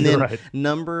 And then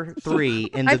number three,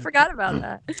 and I forgot about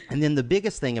that. And then the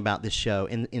biggest thing about this show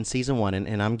in season 1,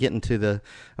 and I'm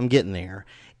getting there,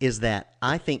 is that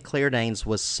I think Claire Danes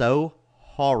was so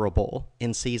horrible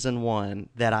in season 1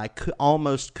 that I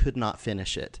almost could not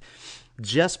finish it,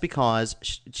 just because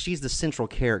she's the central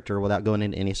character without going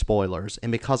into any spoilers,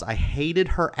 and because I hated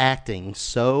her acting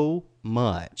so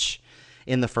much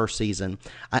in the first season,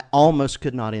 I almost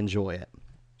could not enjoy it.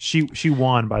 She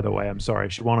won, by the way. I'm sorry.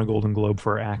 She won a Golden Globe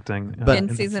for acting. But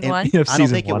in season 1? I don't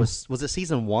think it was it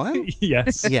season 1?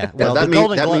 Yes. Yeah. Well, that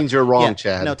means you're wrong,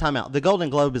 Chad. No, time out. The Golden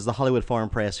Globe is the Hollywood Foreign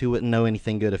Press, who wouldn't know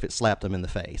anything good if it slapped them in the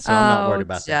face. So I'm not worried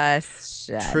about that.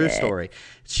 True story.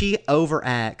 She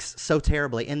overacts so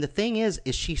terribly. And the thing is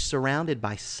she's surrounded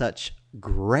by such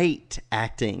great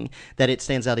acting that it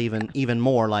stands out even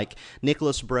more. Like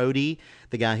Nicholas Brody,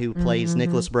 the guy who plays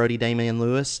Nicholas Brody, Damian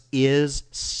Lewis, is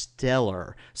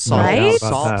stellar.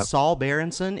 Saul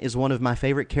Berenson is one of my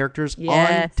favorite characters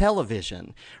on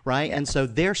television, right? Yes. And so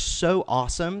they're so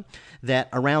awesome that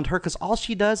around her, because all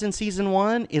she does in season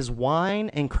 1 is whine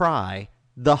and cry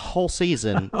the whole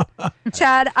season.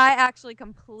 Chad, I actually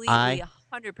completely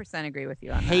 100% agree with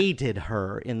you on that. Hated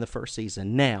her in the first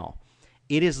season. Now,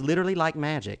 it is literally like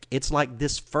magic. It's like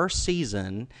this first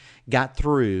season got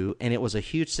through and it was a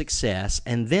huge success.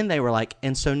 And then they were like,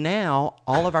 and so now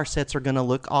all of our sets are going to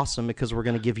look awesome because we're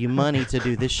going to give you money to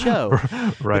do this show.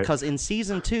 Right. Because in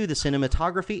season 2, the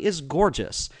cinematography is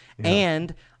gorgeous. Yeah.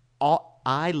 And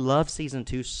I love season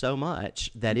 2 so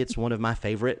much that it's one of my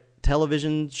favorite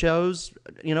television shows,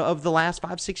 of the last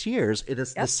 5-6 years. It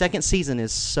is the second season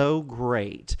is so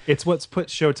great. It's what's put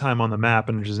Showtime on the map,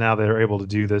 and which is now they're able to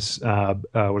do this.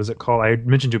 What is it called? I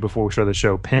mentioned you before we started the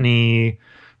show. Penny.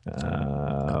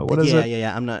 What is it?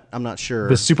 Yeah. I'm not sure.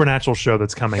 The supernatural show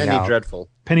that's coming out. Penny Dreadful.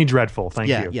 Penny Dreadful. Thank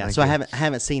you. Yeah. Thank So you. I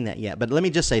haven't seen that yet. But let me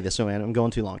just say this. So man, I'm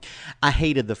going too long. I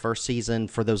hated the first season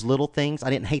for those little things. I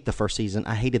didn't hate the first season.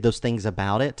 I hated those things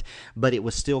about it, but it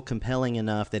was still compelling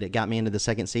enough that it got me into the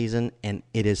second season, and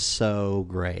it is so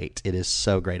great. It is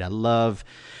so great. I love.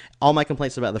 All my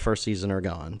complaints about the first season are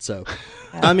gone. So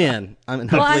I'm in.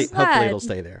 Hopefully it'll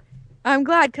stay there. I'm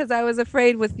glad, because I was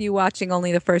afraid with you watching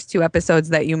only the first 2 episodes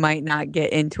that you might not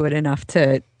get into it enough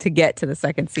to get to the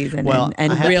second season. Well,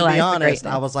 and I have realize to be honest. the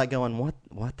I was like going,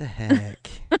 what the heck?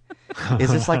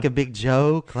 Is this like a big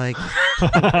joke? Like,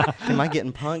 am I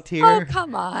getting punked here? Oh,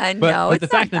 come on. But it's the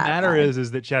fact of the not matter bad.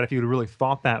 is that, Chad, if you had really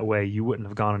thought that way, you wouldn't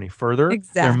have gone any further.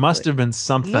 Exactly. There must have been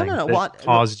something that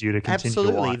caused you to continue to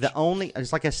Absolutely. watch. The only,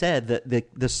 it's like I said,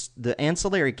 the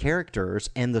ancillary characters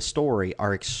and the story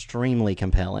are extremely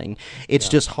compelling. It's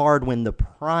just hard when the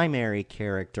primary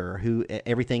character, who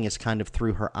everything is kind of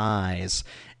through her eyes.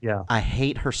 Yeah. I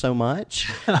hate her so much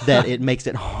that it makes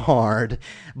it hard.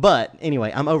 But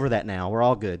anyway, I'm over that now. We're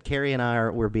all good. Carrie and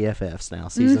we're BFFs now.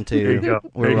 Season 2,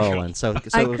 we're rolling. So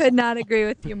I could not agree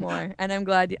with you more, and I'm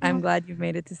glad you've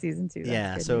made it to season 2.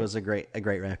 That's so it was a great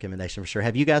recommendation for sure.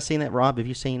 Have you guys seen that, Rob? Have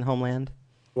you seen Homeland?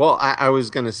 Well, I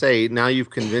was going to say, now you've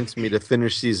convinced me to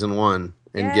finish season 1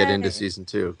 and get into season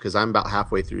 2, because I'm about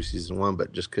halfway through season 1,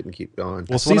 but just couldn't keep going.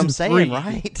 Well, that's what I'm saying,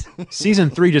 right? Season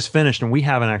 3 just finished, and we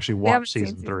haven't actually watched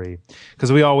season 3,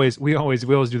 because we always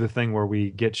do the thing where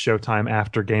we get Showtime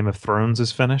after Game of Thrones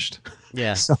is finished.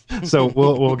 Yeah. So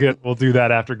we'll do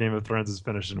that after Game of Thrones is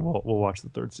finished, and we'll watch the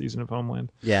 3rd season of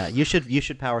Homeland. Yeah, you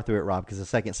should power through it, Rob, because the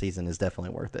second season is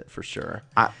definitely worth it for sure.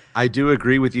 I do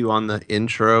agree with you on the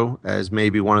intro as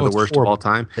maybe one of the worst of all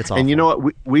time. It's and you know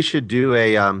what? We should do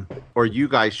or you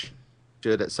guys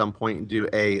should at some point do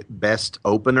a best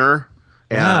opener.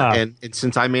 Yeah. And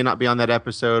since I may not be on that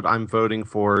episode, I'm voting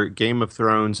for Game of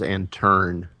Thrones and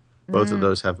Turn. Both of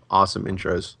those have awesome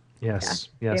intros. Yes.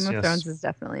 Game of Thrones is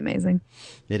definitely amazing.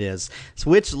 It is.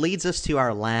 So, which leads us to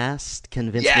our last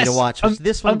convince me to watch.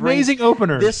 This one amazing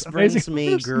openers. This brings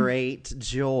me great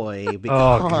joy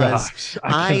because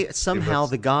somehow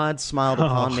the gods smiled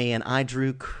upon me and I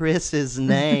drew Chris's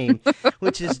name,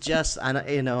 which is just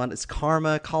it's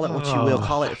karma. Call it what you will.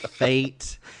 Call it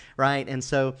fate. Right, and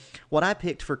so what I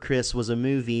picked for Chris was a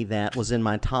movie that was in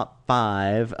my top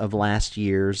 5 of last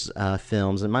year's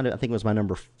films, and I think it was my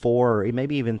number 4 or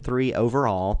maybe even 3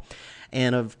 overall.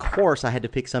 And of course, I had to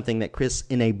pick something that Chris,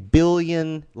 in a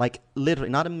billion, like literally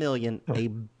not a million, a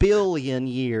billion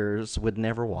years would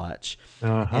never watch,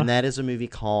 and that is a movie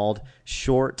called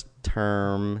Short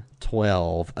Term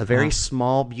 12, a very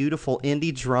small, beautiful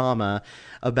indie drama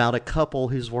about a couple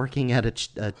who's working at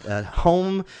a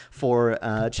home for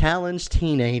challenged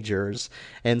teenagers.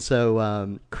 And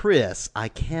so, Chris, I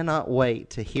cannot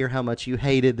wait to hear how much you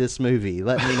hated this movie.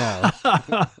 Let me know.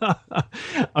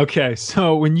 Okay,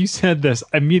 so when you said this,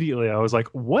 immediately I was like,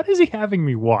 what is he having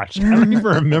me watch? I don't even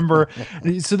remember.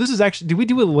 So this is actually, did we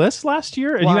do a list last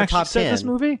year? And Well, you our actually top said 10. this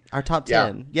movie? Our top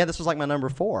 10. Yeah, this was like my number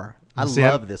 4. I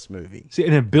love this movie. See,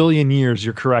 in a billion years,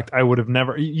 you're correct. I would have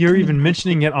never. You're even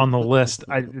mentioning it on the list.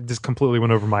 It just completely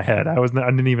went over my head. I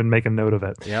didn't even make a note of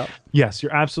it. Yep. Yes,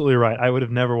 you're absolutely right. I would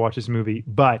have never watched this movie.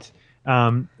 But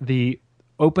the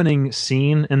opening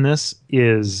scene in this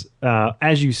is,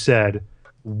 as you said,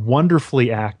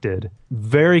 wonderfully acted,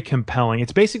 very compelling.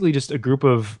 It's basically just a group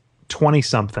of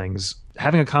 20-somethings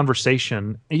having a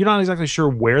conversation. You're not exactly sure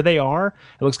where they are.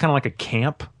 It looks kind of like a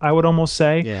camp, I would almost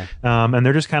say. Yeah. And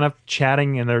they're just kind of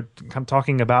chatting, and they're kind of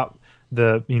talking about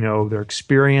their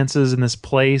experiences in this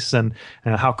place and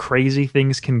how crazy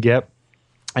things can get.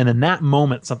 And in that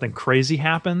moment, something crazy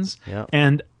happens. Yep.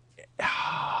 And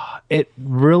it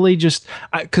really just,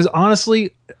 because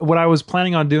honestly, what I was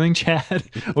planning on doing, Chad,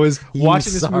 was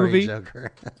watching this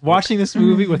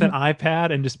movie with an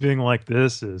iPad and just being like,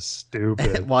 "This is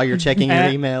stupid," while you're checking your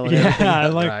email. And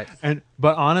everything.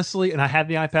 But honestly, and I had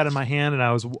the iPad in my hand, and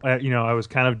I was, I was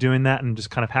kind of doing that and just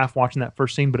kind of half watching that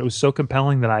first scene. But it was so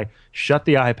compelling that I shut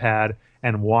the iPad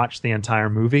and watched the entire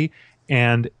movie.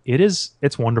 And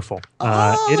it's wonderful.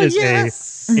 It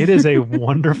is a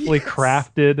wonderfully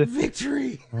crafted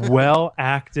victory, well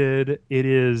acted. It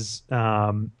is.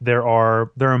 There are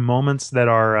moments that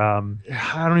are.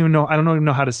 I don't even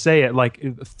know how to say it. Like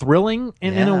thrilling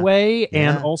in a way,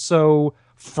 and also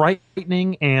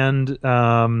frightening and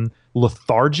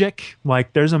lethargic.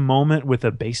 Like there's a moment with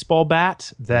a baseball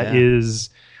bat that is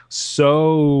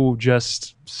so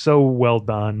well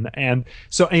done. And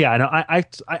so yeah, no, I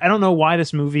don't know why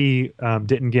this movie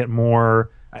didn't get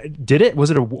more. Did it?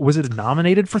 Was it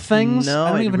nominated for things? No,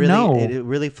 I don't even know. It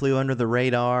really flew under the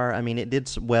radar. I mean, it did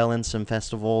well in some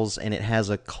festivals, and it has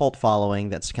a cult following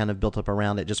that's kind of built up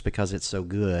around it just because it's so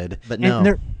good. But no,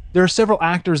 and there are several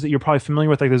actors that you're probably familiar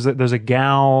with. Like there's a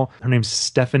gal, her name's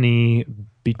Stephanie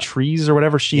Beatriz or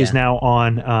whatever. She is now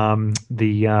on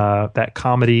that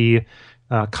comedy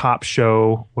cop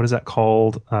show. What is that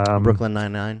called? Brooklyn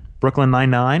Nine-Nine. Brooklyn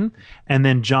Nine-Nine. And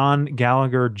then John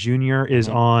Gallagher Jr. is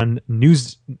on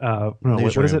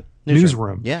what is it?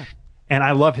 Newsroom. Yeah. And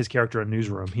I love his character in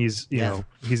Newsroom. He's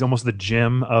he's almost the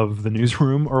Jim of the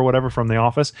Newsroom or whatever from The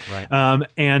Office. Right.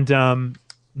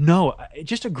 No,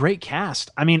 just a great cast.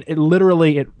 I mean, it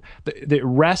literally it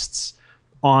rests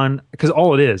on, because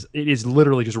all it is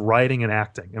literally just writing and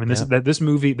acting. I mean, this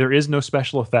movie, there is no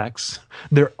special effects.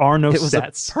 There are no sets. It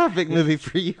was a perfect movie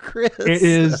for you, Chris. It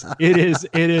is.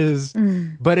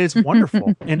 But it's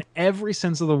wonderful. In every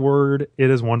sense of the word,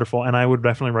 it is wonderful. And I would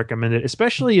definitely recommend it,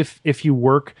 especially if you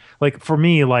work, like for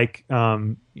me, like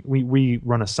we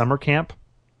run a summer camp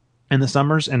in the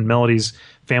summers, and Melody's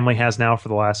family has now for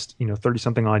the last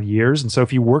 30-something odd years. And so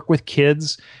if you work with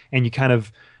kids and you kind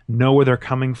of know where they're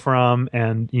coming from,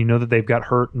 and you know that they've got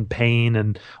hurt and pain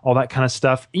and all that kind of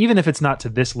stuff, even if it's not to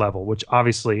this level, which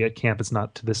obviously at camp it's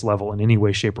not to this level in any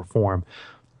way, shape, or form,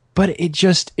 but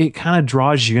it kind of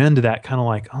draws you into that kind of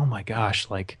like, oh my gosh,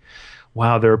 like,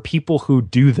 wow, there are people who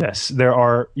do this. There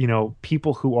are,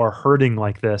 people who are hurting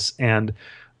like this, and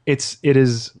it's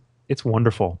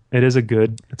wonderful. It's a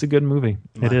good movie.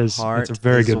 It is. It's a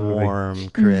very good movie. Warm,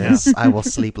 Chris. I will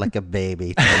sleep like a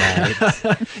baby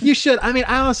tonight. You should. I mean,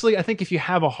 honestly, I think if you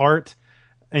have a heart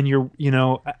and you're,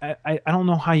 I don't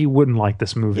know how you wouldn't like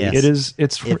this movie. Yes.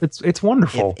 It's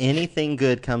wonderful. If anything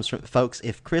good comes from, folks,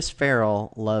 if Chris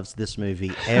Farrell loves this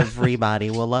movie, everybody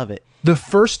will love it. The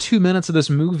first 2 minutes of this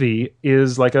movie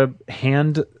is like a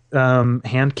hand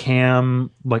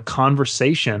cam like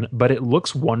conversation, but it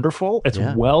looks wonderful. It's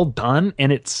well done,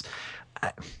 and it's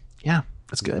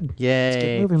good. Yay. It's a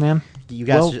good movie, man. You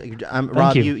guys,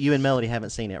 Rob, you and Melody haven't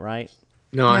seen it, right?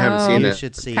 No, I haven't seen it. You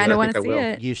should see it. Kind of want to see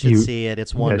it. You should see it.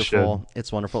 It's wonderful.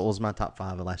 It's wonderful. It was my top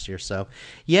 5 of last year. So,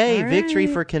 yay, victory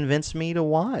for Convince Me to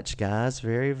Watch, guys.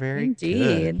 Very, very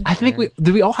good. I think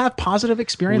we all have positive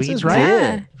experiences, right?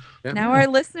 Did. Yeah. Now our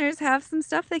listeners have some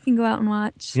stuff they can go out and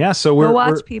watch. Yeah, so we'll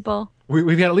watch people.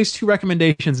 We've got at least 2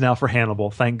 recommendations now for Hannibal,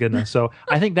 thank goodness. So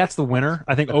I think that's the winner.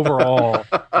 I think overall,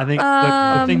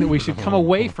 the thing that we should come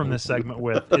away from this segment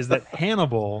with is that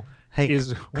Hannibal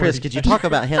is... Chris, could you talk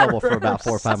about Hannibal for about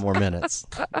 4 or 5 more minutes?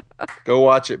 Go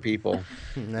watch it, people.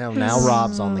 Now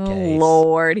Rob's on the case.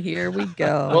 Lord, here we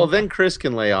go. Well, then Chris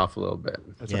can lay off a little bit.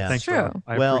 Thanks, true. Rob.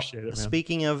 I appreciate it,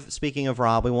 man. Speaking of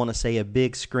Rob, we want to say a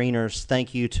big screeners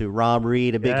thank you to Rob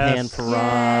Reed. A big hand for Rob.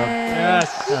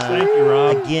 Yes, thank you,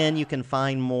 Rob. Again, you can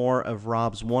find more of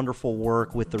Rob's wonderful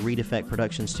work with the Reed Effect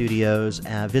Production Studios.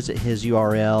 Visit his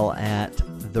URL at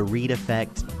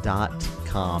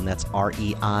thereedeffect.com. That's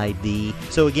REID.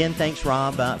 So again, thanks,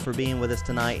 Rob, for being with us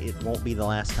tonight. It won't be the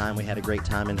last time. We had a great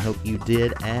time and hope you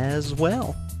did as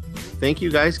well. Thank you,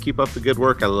 guys. Keep up the good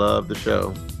work. I love the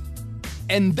show.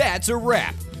 And that's a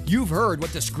wrap. You've heard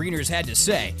what the screeners had to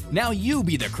say. Now you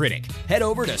be the critic. Head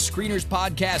over to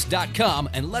screenerspodcast.com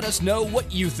and let us know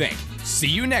what you think. See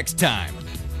you next time.